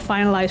with a more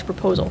finalized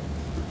proposal.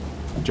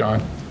 John?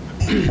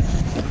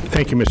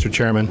 Thank you, Mr.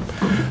 Chairman.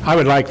 I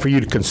would like for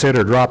you to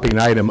consider dropping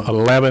item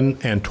 11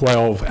 and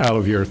 12 out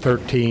of your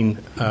 13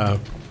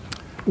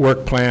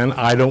 work plan.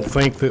 I don't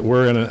think that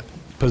we're in a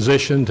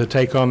position to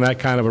take on that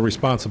kind of a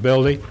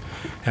responsibility,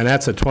 and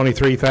that's a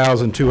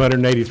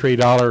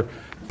 $23,283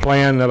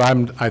 plan that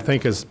I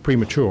think is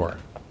premature.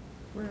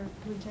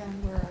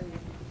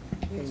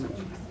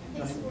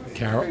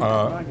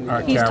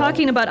 He's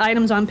talking about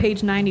items on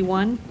page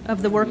 91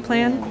 of the work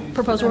plan,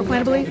 proposed work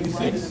plan, I believe?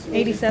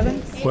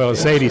 87? Well,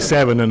 it's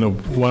 87 in the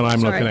one I'm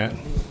looking at.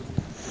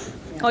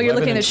 Oh, you're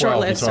looking at short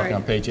list, You're sorry. talking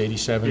on page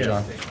 87, Yes.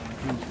 John?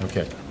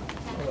 Okay.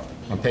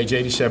 On page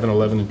 87,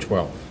 11, and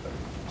 12.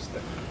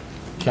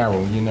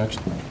 Carol, you next.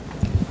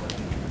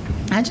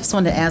 I just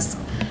wanted to ask,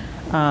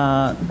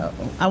 I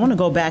want to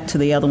go back to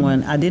the other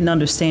one. I didn't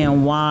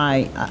understand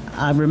why.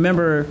 I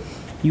remember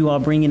you all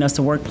bringing us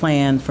a work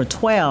plan for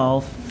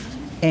 12,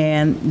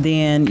 and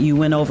then you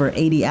went over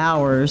 80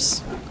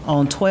 hours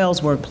on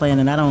 12's work plan,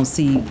 and I don't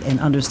see and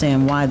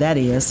understand why that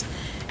is.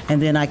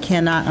 And then I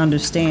cannot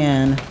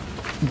understand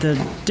the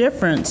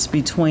difference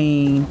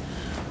between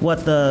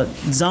what the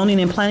zoning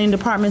and planning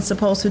department's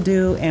supposed to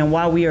do and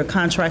why we are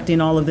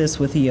contracting all of this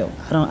with you.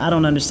 I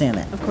don't understand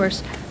that. Of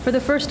course. For the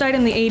first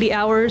item, the 80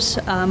 hours,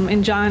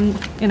 and John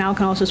and Al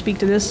can also speak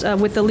to this,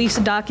 with the lease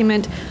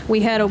document, we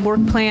had a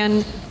work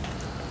plan.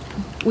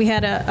 We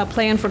had a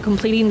plan for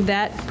completing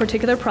that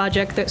particular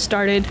project that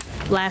started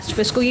last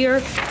fiscal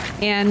year,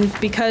 and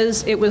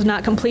because it was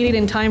not completed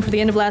in time for the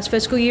end of last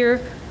fiscal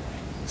year,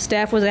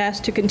 staff was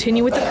asked to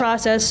continue with the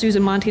process,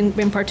 Susan Monty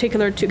in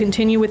particular, to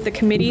continue with the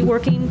committee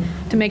working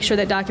to make sure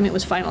that document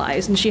was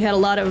finalized. And she had a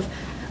lot of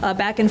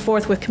back and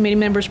forth with committee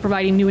members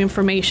providing new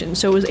information.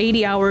 So it was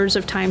 80 hours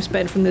of time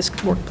spent from this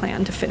work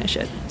plan to finish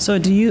it. So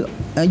do you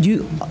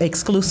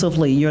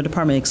exclusively, your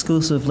department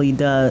exclusively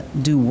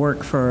do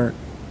work for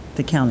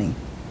the county?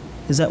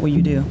 Is that what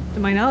you do? To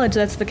my knowledge,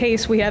 that's the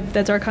case.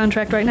 That's our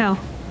contract right now.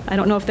 I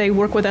don't know if they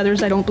work with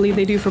others. I don't believe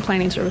they do for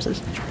planning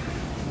services.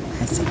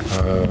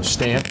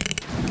 Stan?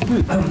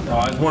 I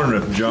was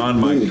wondering if John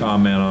might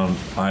comment on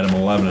item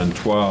 11 and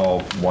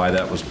 12, why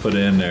that was put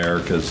in there,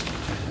 because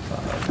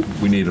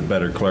we need a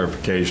better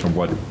clarification of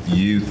what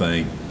you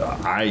think.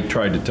 I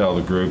tried to tell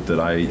the group that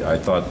I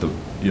thought that,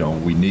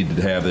 we needed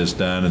to have this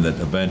done, and that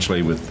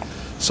eventually with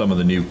some of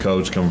the new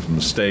codes coming from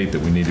the state that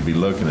we need to be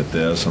looking at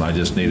this, and I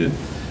just needed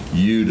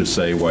you to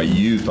say why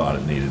you thought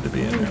it needed to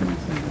be in there.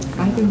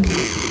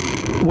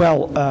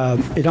 Well,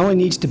 it only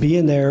needs to be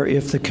in there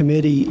if the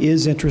committee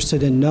is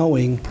interested in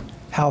knowing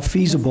how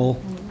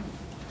feasible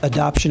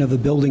adoption of a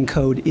building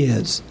code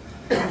is.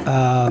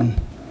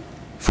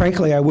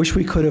 Frankly, I wish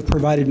we could have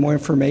provided more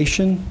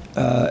information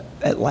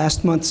at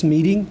last month's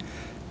meeting,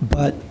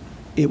 but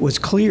it was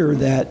clear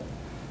that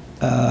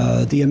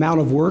the amount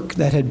of work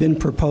that had been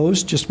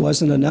proposed just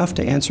wasn't enough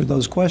to answer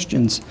those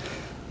questions.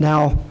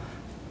 Now,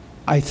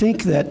 I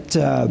think that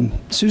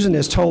Susan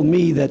has told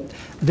me that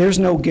there's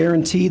no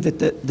guarantee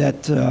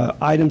that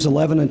items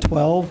 11 and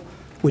 12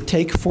 would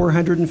take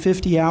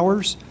 450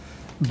 hours.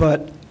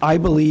 but I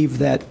believe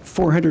that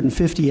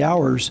 450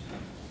 hours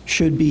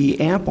should be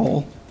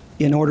ample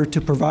in order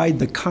to provide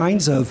the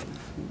kinds of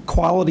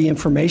quality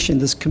information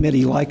this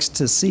committee likes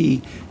to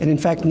see, and in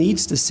fact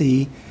needs to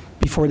see,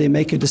 before they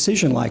make a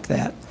decision like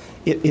that.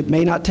 It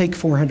may not take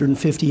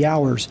 450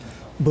 hours,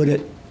 but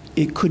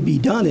it could be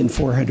done in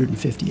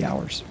 450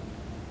 hours.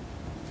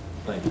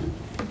 Thank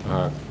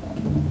you.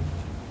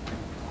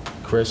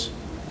 Chris?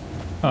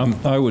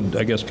 I would,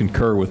 I guess,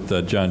 concur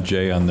with John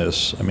Jay on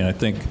this. I mean, I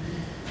think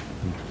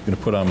I'm going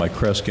to put on my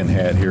Kreskin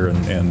hat here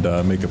and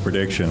make a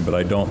prediction, but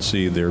I don't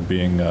see there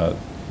being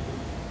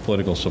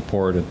political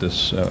support at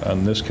this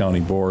on this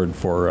county board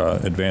for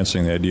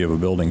advancing the idea of a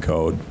building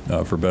code,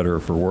 for better or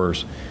for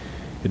worse.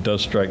 It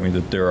does strike me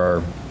that there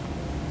are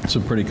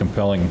some pretty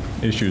compelling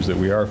issues that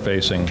we are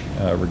facing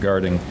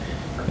regarding,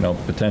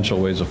 potential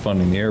ways of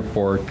funding the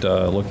airport,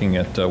 looking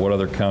at what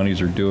other counties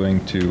are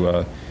doing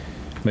to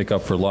make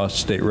up for lost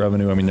state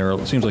revenue. I mean,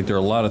 it seems like there are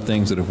a lot of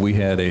things that if we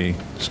had a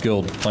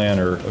skilled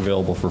planner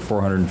available for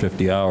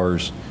 450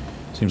 hours,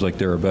 it seems like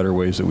there are better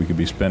ways that we could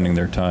be spending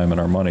their time and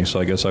our money. So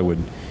I guess I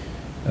would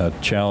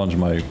challenge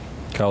my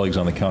colleagues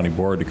on the county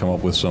board to come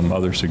up with some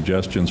other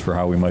suggestions for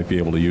how we might be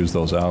able to use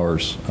those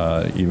hours,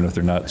 even if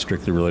they're not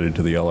strictly related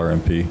to the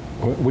LRMP.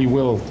 We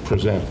will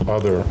present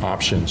other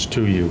options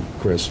to you,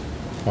 Chris.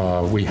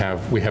 We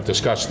have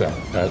discussed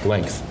that at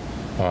length.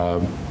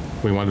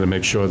 We wanted to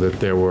make sure that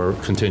there were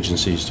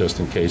contingencies just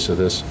in case of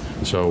this,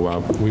 so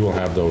we will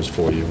have those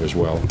for you as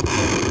well.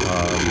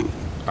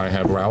 I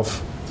have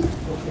Ralph.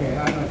 Okay,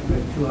 I'd like to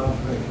make two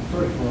observations.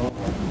 First of all,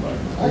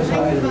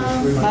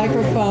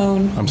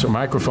 Microphone. I'm sorry,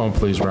 microphone,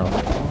 please, Ralph.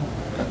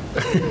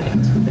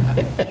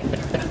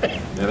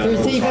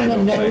 There's even a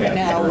note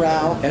now,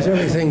 Ralph. has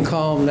everything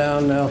calmed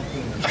down now?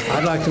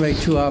 I'd like to make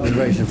two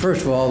observations.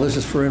 First of all, this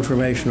is for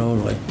information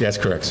only. That's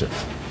correct, sir.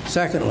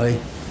 Secondly,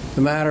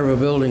 the matter of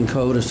a building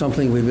code is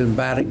something we've been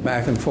batting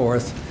back and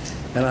forth,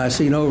 and I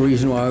see no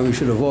reason why we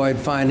should avoid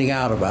finding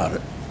out about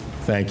it.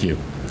 Thank you.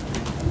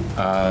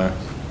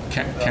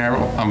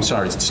 Carol, I'm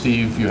sorry,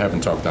 Steve, you haven't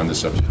talked on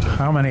this subject.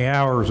 How many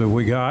hours have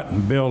we got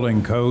in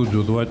building codes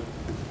with what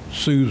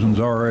Susan's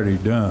already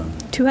done?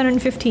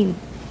 215.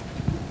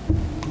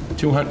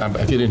 200,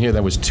 if you didn't hear,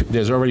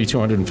 there's already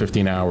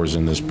 215 hours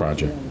in this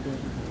project.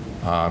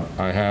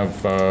 I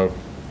have,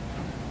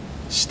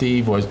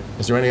 Steve,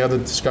 is there any other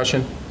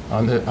discussion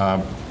on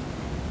the,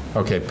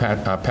 okay,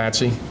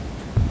 Patsy?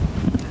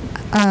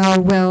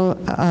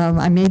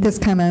 I made this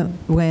comment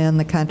when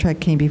the contract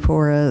came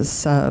before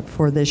us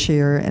for this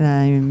year, and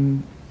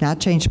I'm not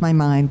changed my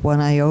mind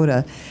one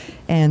iota,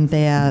 and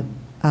that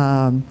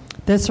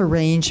this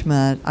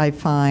arrangement I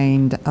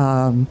find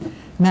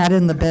not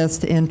in the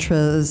best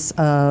interest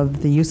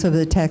of the use of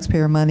the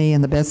taxpayer money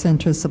and the best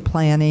interest of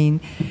planning,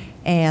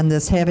 and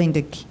this having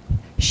to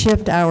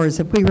shift hours.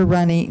 If we were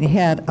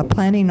had a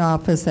planning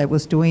office that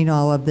was doing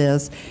all of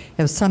this,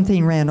 if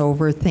something ran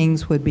over,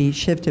 things would be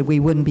shifted. We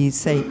wouldn't be,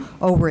 say,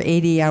 over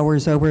 80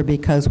 hours over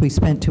because we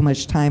spent too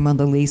much time on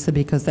the Lisa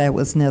because that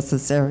was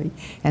necessary,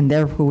 and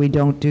therefore we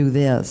don't do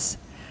this.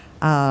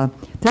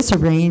 This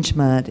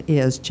arrangement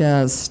is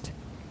just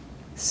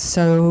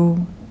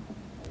so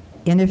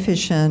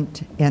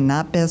inefficient and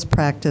not best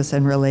practice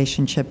in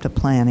relationship to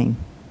planning.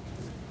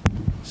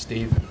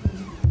 Steve?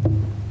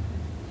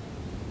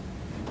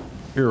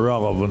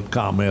 Irrelevant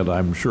comment,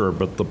 I'm sure,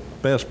 but the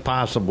best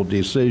possible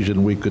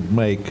decision we could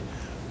make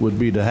would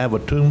be to have a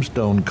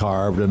tombstone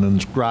carved and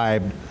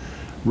inscribed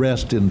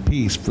 "Rest in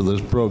Peace" for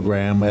this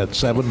program at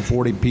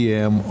 7:40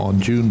 p.m. on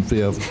June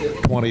 5th,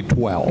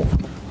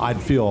 2012.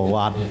 I'd feel a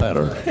lot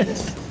better.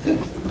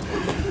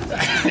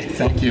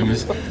 Thank you,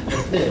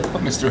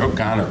 Mr.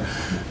 O'Connor.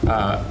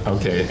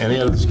 Okay, any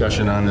other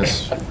discussion on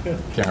this,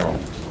 Carol?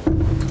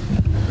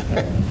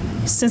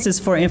 Since it's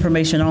for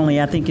information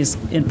only, I think it's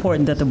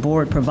important that the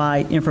board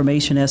provide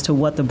information as to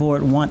what the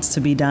board wants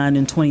to be done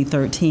in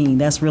 2013.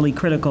 That's really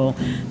critical.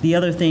 The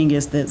other thing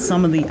is that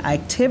some of the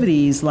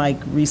activities like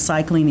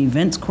recycling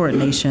events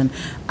coordination,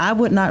 I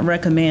would not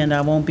recommend, I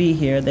won't be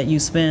here, that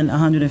you spend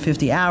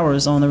 150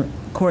 hours on the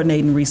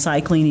coordinating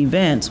recycling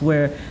events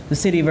where the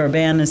city of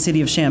Urbana, the city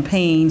of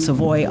Champaign,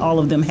 Savoy, all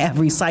of them have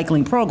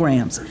recycling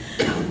programs.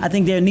 I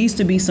think there needs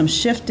to be some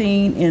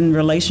shifting in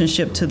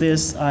relationship to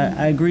this.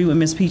 I agree with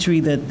Ms.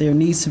 Petrie that there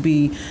needs to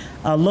be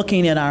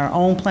looking at our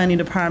own planning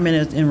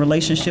department in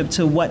relationship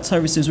to what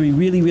services we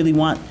really, really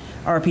want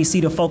RPC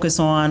to focus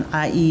on,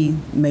 i.e.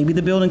 maybe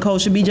the building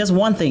code should be just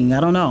one thing, I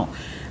don't know.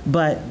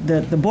 But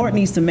the board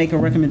needs to make a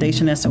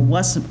recommendation as to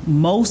what's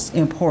most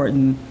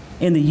important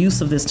in the use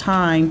of this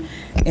time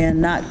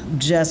and not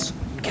just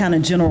kind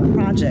of general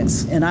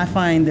projects. And I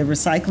find the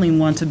recycling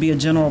one to be a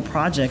general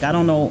project. I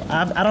don't know,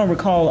 I don't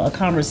recall a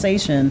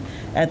conversation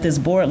at this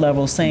board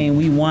level saying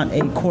we want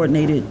a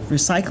coordinated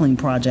recycling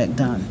project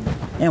done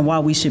and why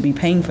we should be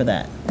paying for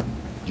that.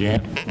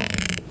 Jan?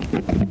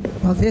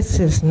 Well, this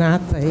is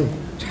not the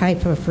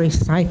type of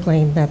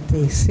recycling that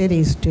the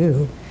cities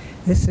do.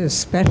 This is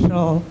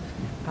special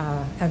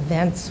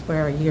events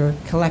where you're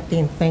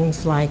collecting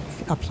things like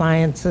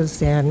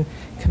appliances and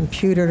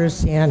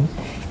computers in.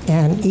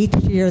 And each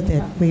year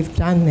that we've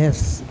done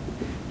this,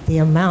 the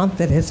amount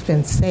that has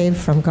been saved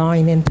from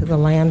going into the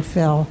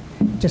landfill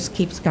just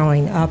keeps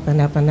going up and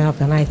up and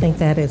up. And I think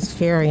that is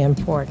very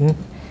important.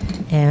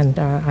 And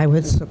I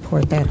would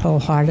support that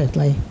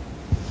wholeheartedly.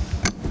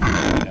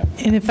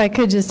 And if I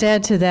could just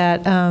add to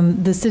that,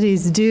 the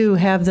cities do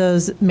have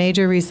those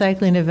major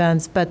recycling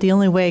events, but the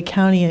only way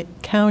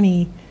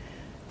county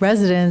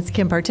residents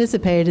can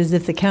participate is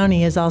if the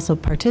county is also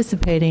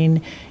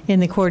participating in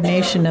the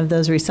coordination of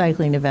those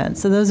recycling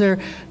events. So those are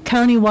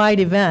county-wide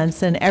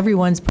events, and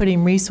everyone's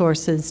putting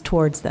resources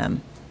towards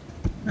them.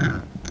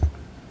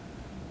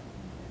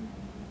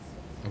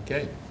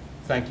 Okay,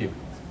 thank you.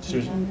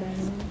 Susan,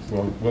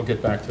 we'll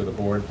get back to the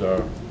board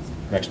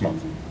next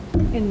month.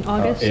 In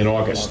August? In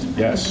August,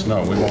 yes.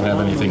 No, we won't have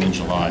anything in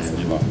July,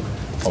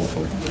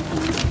 hopefully.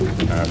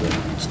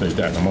 We'll state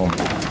that in a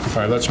moment. All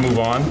right, let's move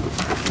on.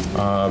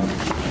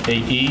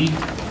 8E.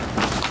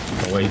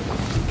 Oh, wait.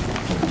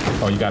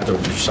 Oh, you got the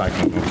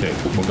recycling. Okay,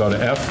 we'll go to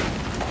F.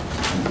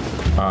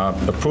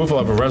 Approval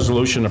of a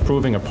resolution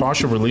approving a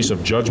partial release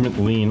of judgment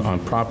lien on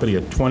property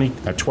at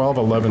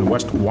 1211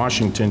 West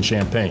Washington,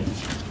 Champaign.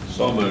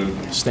 So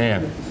moved.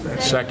 Stan.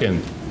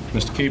 Second.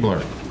 Mr.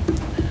 Keebler.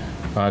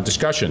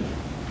 Discussion.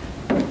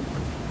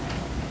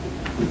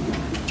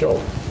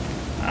 Joe.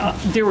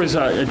 There was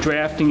a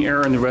drafting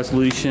error in the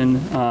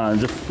resolution.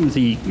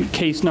 The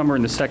case number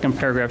in the second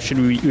paragraph should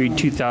read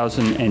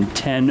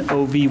 2010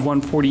 OV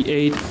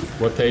 148.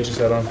 What page is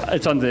that on?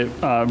 It's on the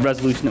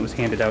resolution that was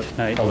handed out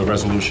tonight. Oh, the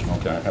resolution.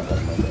 Okay, I have that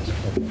on my desk.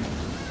 Okay.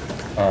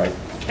 All right.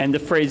 And the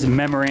phrase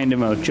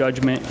memorandum of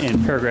judgment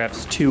in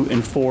paragraphs 2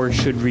 and 4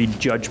 should read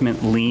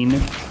judgment lien.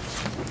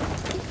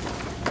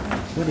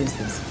 What is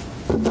this?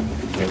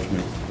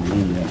 Judgment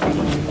lien.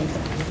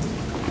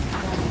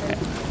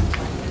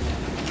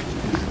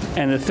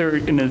 And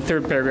in the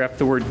third paragraph,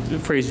 the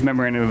phrase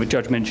memorandum of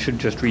judgment should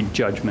just read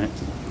judgment.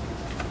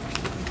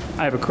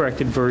 I have a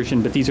corrected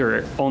version, but these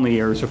are only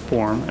errors of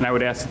form, and I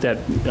would ask that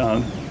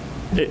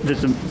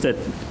that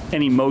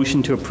any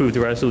motion to approve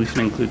the resolution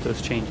include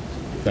those changes.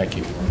 Thank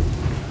you.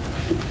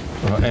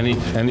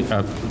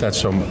 That's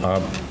so,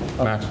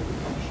 Matt,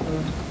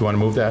 you want to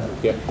move that?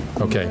 Yeah.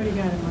 Okay.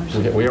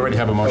 We already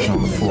have a motion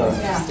on the floor.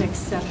 Just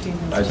accepting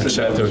I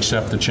said to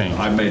accept the change.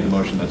 I made the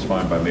motion, that's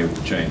fine by me with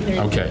the change.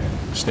 Okay.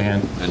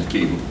 Stan? And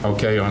keep them.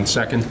 Okay, on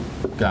second?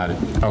 Got it.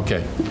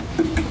 Okay.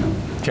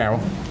 Carol?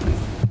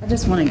 I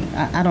just want to,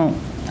 I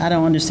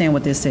don't understand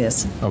what this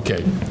is.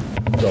 Okay.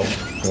 So,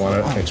 you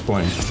want to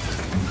explain?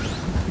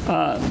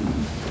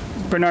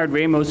 Bernard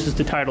Ramos is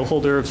the title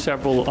holder of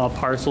several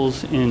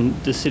parcels in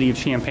the city of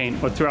Champaign,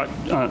 or throughout.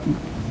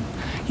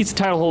 He's the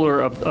title holder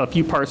of a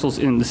few parcels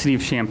in the city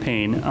of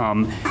Champaign.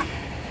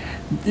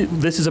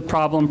 This is a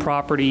problem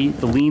property.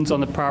 The liens on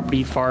the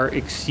property far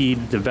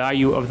exceed the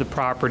value of the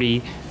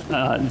property.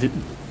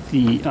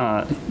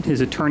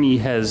 His attorney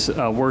has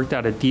worked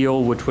out a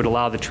deal which would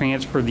allow the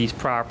transfer of this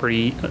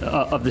property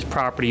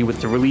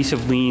with the release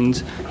of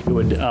liens.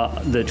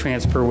 The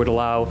transfer would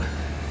allow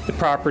the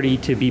property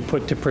to be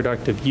put to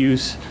productive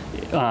use,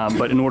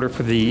 but in order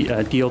for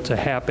the deal to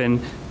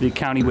happen, the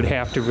county would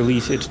have to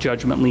release its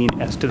judgment lien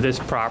as to this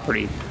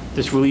property.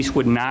 This release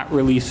would not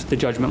release the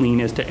judgment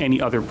lien as to any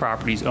other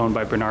properties owned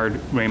by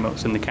Bernard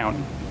Ramos in the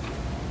county.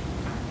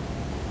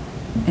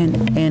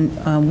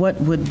 And what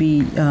would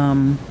be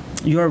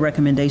your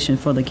recommendation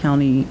for the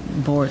county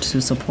board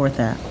to support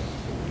that?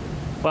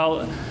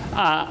 Well,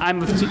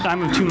 I'm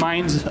of two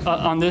minds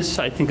on this.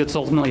 I think it's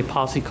ultimately a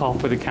policy call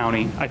for the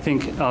county. I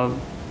think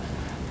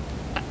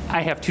I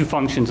have two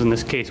functions in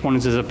this case. One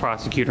is as a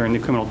prosecutor in the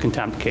criminal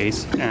contempt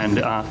case, and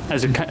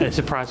as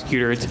a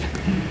prosecutor,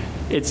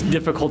 it's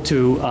difficult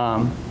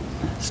to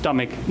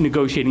stomach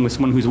negotiating with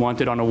someone who's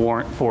wanted on a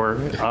warrant for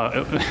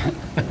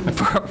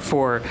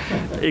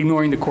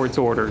ignoring the court's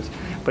orders.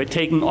 But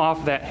taking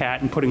off that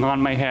hat and putting on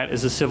my hat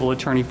as a civil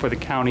attorney for the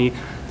county,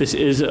 this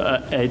is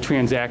a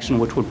transaction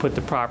which would put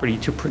the property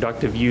to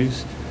productive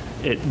use.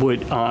 It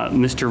would,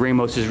 Mr.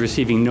 Ramos is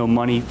receiving no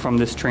money from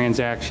this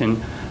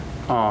transaction.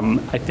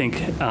 I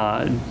think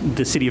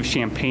the city of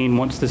Champaign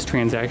wants this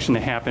transaction to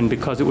happen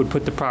because it would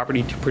put the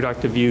property to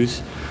productive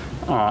use.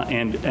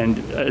 And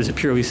as a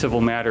purely civil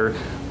matter,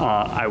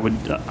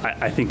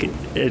 I think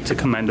it's a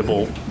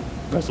commendable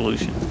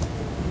resolution.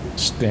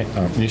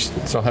 You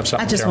still have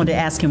something, I just wanted to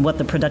ask him what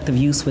the productive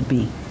use would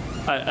be.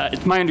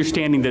 It's my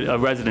understanding that a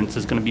residence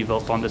is going to be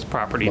built on this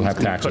property. We'll and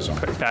have taxes on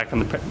it.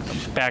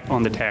 Back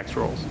on the tax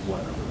rolls.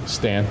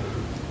 Stan?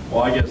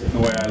 Well, I guess the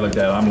way I looked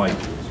at it, I'm like,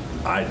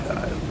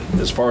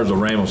 as far as the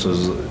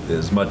Ramoses,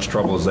 as much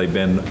trouble as they've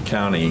been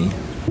county,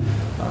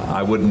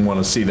 I wouldn't want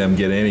to see them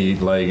get any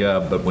leg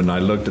up, but when I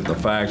looked at the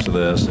facts of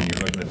this, and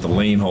you're looking at the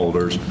lien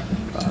holders,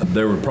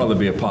 there would probably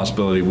be a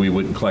possibility we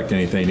wouldn't collect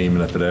anything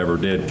even if it ever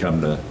did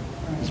come to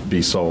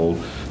be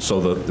sold. So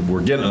that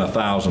we're getting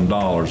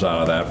 $1,000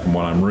 out of that from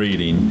what I'm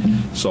reading.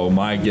 So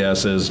my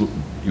guess is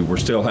we're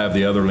still have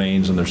the other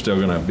liens, and they're still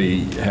going to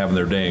be having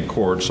their day in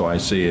court, so I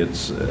see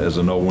it's as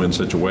a no-win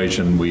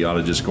situation. We ought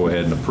to just go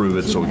ahead and approve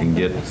it so we can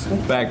get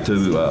back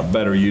to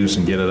better use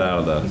and get it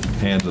out of the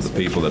hands of the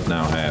people that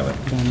now have it.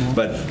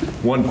 But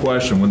one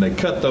question, when they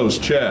cut those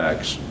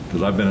checks,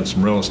 because I've been in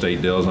some real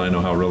estate deals and I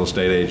know how real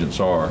estate agents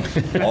are,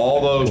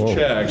 all those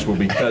checks will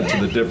be cut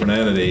to the different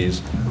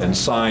entities and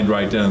signed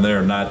right then and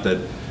there, not that,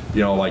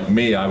 you know, like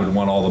me, I would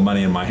want all the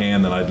money in my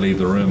hand, then I'd leave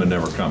the room and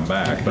never come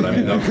back. But I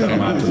mean, they'll cut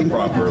them out to the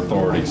proper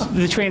authorities.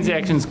 The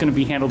transaction is going to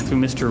be handled through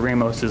Mr.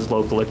 Ramos's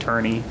local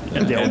attorney.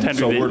 And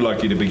so we're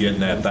lucky to be getting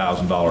that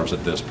 $1,000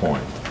 at this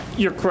point.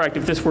 You're correct.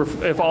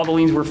 If all the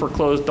liens were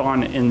foreclosed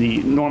on in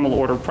the normal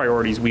order of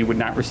priorities, we would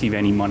not receive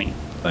any money.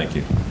 Thank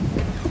you.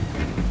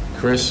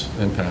 Chris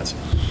and Patsy.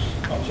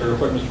 I'm sorry, real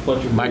quick, Mr.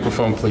 Fletcher.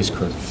 Microphone, please,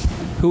 Chris.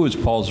 Who is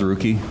Paul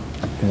Zaruki,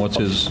 and what's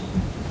his?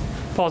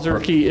 Paul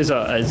Zaruki is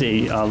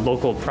a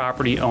local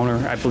property owner.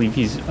 I believe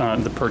he's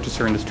the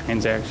purchaser in this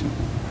transaction.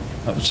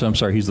 So I'm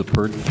sorry, he's the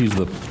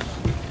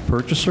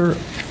purchaser?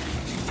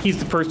 He's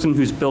the person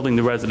who's building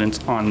the residence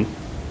on.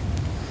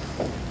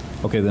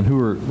 Okay, then who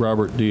are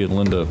Robert D. and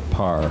Linda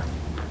Parr?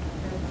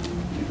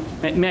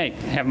 May I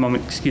have a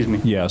moment? Excuse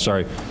me. Yeah,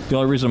 sorry. The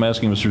only reason I'm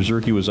asking, Mr.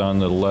 Zerke was on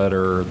the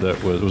letter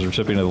that was the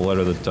recipient of the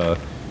letter that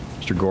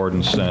Mr.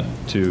 Gordon sent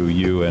to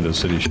you and to the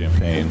city of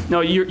Champaign.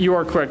 No, you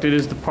are correct. It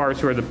is the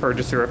Parrs who are the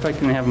purchaser. If I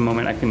can have a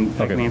moment, I can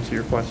answer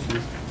your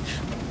questions.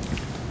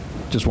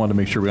 Just wanted to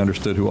make sure we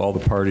understood who all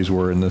the parties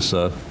were in this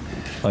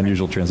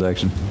unusual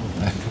transaction.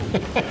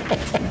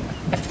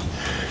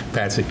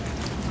 Patsy.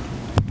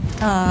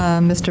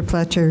 Mr.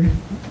 Fletcher,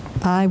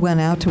 I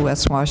went out to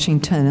West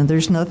Washington, and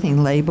there's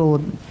nothing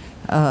labeled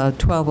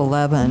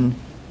 1211.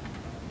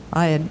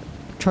 I had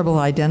trouble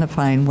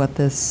identifying what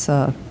this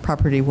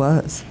property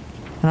was,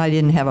 and I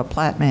didn't have a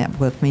plat map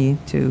with me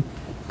to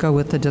go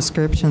with the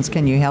descriptions.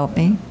 Can you help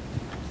me?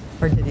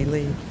 Or did he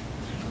leave?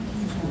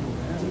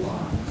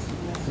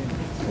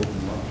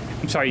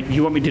 I'm sorry,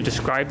 you want me to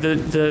describe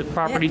the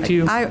property to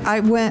you? I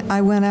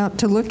went out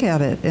to look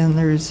at it, and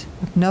there's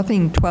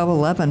nothing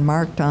 1211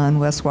 marked on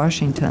West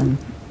Washington.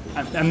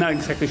 I'm not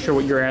exactly sure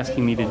what you're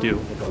asking me to do.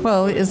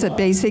 Well, is it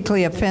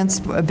basically a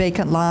fenced, a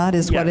vacant lot?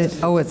 Is what it?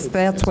 Oh,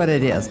 that's what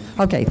it is.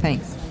 Okay,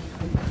 thanks.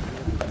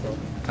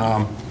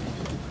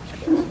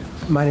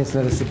 Mine is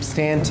not a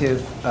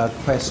substantive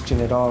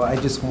question at all. I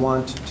just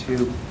want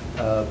to,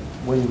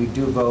 when we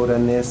do vote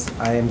on this,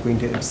 I am going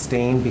to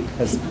abstain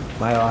because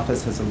my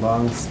office has a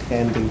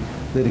long-standing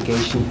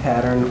litigation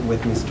pattern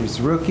with Mr.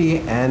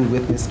 Zaruki and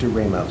with Mr.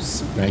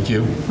 Ramos. Thank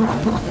you.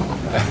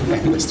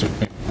 Mr.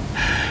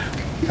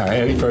 All right,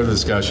 any further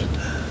discussion?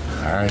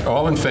 All right,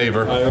 all in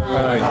favor?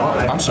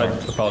 Aye. I'm sorry. I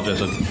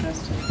apologize. I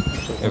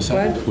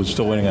was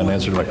still waiting on an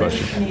answer to my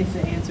question. Needs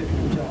the answer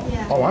from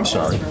Joel. Oh, I'm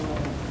sorry.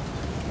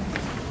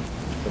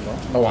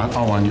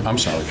 I'm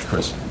sorry,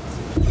 Chris.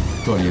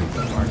 Go to you.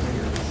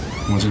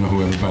 I want to know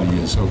who everybody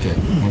is. Okay,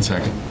 1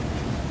 second.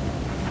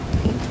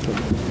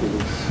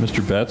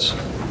 Mr. Betts?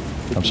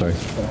 I'm sorry.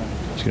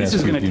 This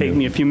is going to take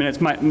me a few minutes.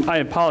 I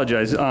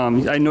apologize.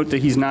 I note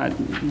that he's not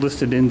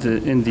listed in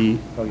the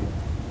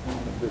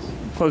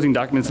closing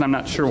documents, and I'm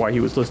not sure why he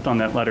was listed on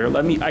that letter.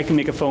 I can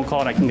make a phone call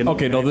and I can get.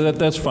 Okay, no,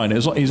 that's fine.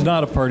 He's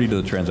not a party to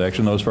the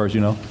transaction, though, as far as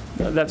you know?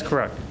 That's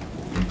correct.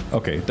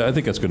 Okay, I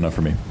think that's good enough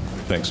for me.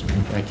 Thanks.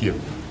 Thank you.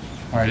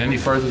 All right, any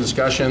further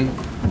discussion?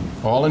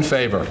 All in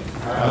favor?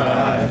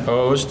 Aye.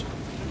 Opposed?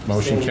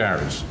 Motion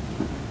carries.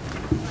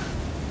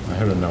 I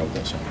heard a note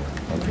there somewhere.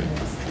 Okay.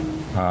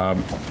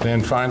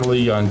 Then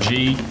finally, on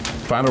G,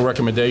 final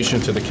recommendation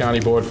to the County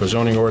Board for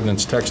Zoning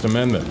Ordinance Text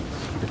Amendment.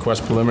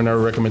 Request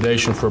preliminary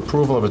recommendation for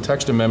approval of a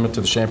text amendment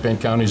to the Champaign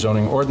County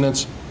Zoning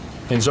Ordinance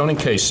in zoning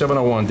case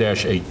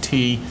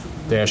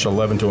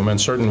 701-8T-11 to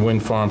amend certain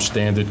wind farm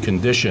standard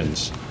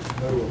conditions.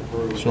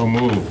 So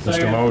moved.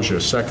 Mr. Mosier.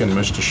 Second,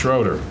 Mr.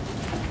 Schroeder.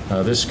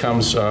 This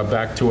comes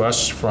back to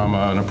us from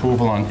an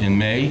approval in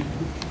May,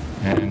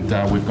 and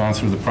we've gone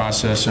through the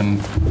process,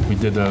 and we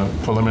did a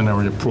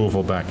preliminary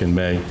approval back in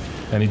May.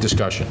 Any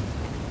discussion?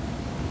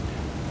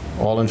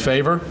 All in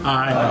favor?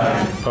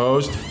 Aye.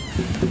 Opposed?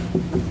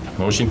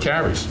 Motion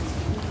carries.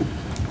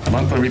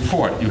 Monthly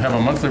report. You have a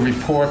monthly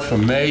report for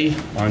May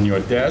on your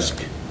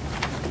desk.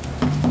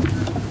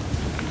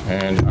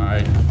 And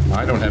I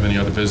don't have any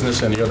other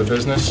business. Any other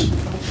business?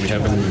 We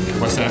have any,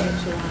 what's that?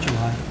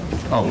 July.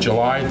 Oh,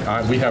 July.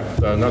 We have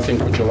nothing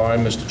for July,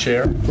 Mr.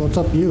 Chair. So it's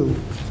up to you.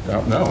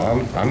 No,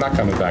 I'm not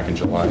coming back in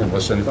July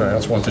unless anybody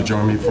else wants to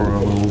join me for a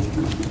little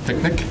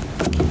picnic.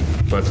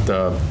 But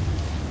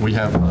we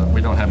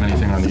don't have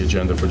anything on the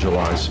agenda for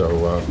July,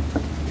 so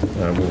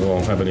we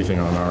won't have anything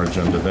on our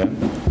agenda then.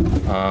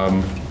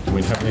 Do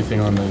we have anything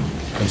on the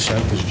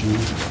consent? Is G?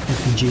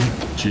 F and G.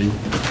 G?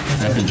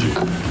 F and G.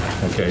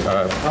 Okay.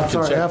 I'm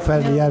sorry, F,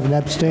 you have an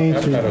abstain.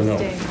 F, I don't know.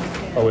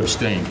 Oh,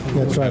 abstain.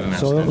 That's right.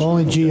 So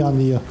only G on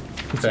the...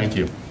 Thank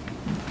you.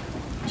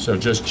 So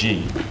just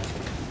G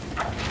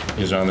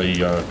is on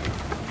the...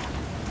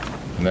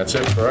 and that's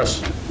it for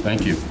us.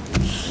 Thank you.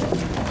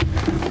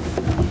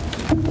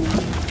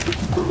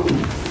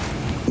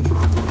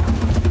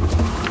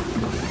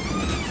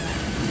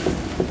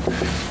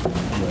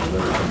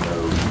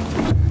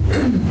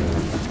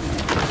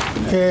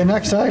 Okay,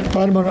 next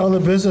item on other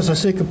business, I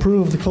seek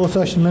approval of the closed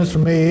session minutes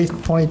from May 8th,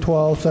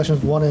 2012,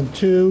 sessions 1 and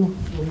 2.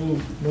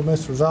 Move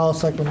Mr. Rosales,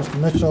 second by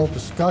Mr. Mitchell.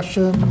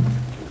 Discussion.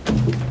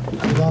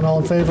 None, all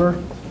in favor?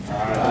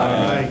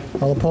 Aye.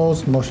 All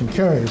opposed? Motion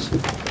carries.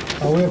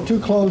 We have two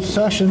closed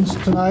sessions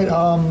tonight.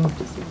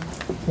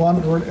 We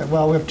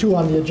have two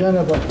on the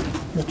agenda, but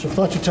Mr.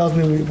 Fletcher tells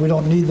me we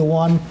don't need the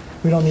one.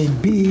 We don't need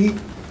B.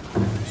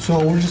 So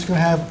we're just going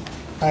to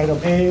have item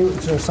A.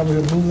 Is there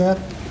somebody who move that?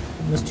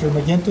 Mr.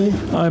 McGinty?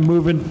 I'm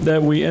moving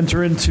that we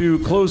enter into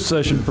closed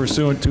session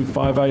pursuant to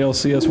 5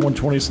 ILCS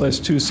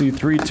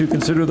 120/2C3 to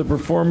consider the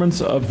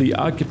performance of the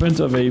occupant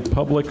of a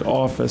public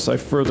office. I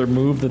further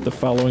move that the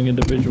following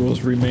individuals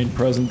remain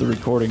present, the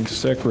recording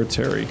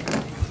secretary.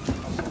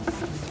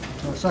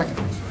 Second.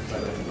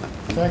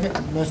 Second,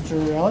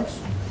 Mr. Alex.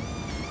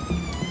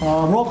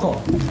 Roll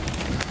call.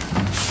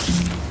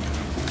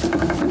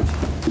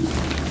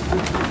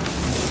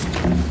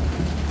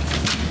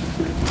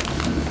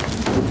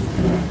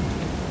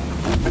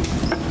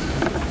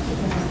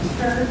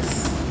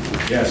 Kurtz.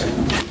 Yes.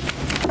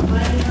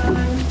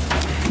 Monahan.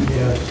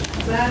 Yes.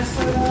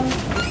 Maxwell.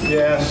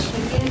 Yes.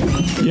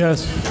 McGinty. Yes.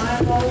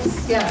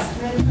 Michaels.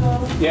 Yes.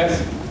 Mitchell.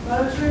 Yes.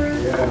 Bosher.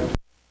 Yes.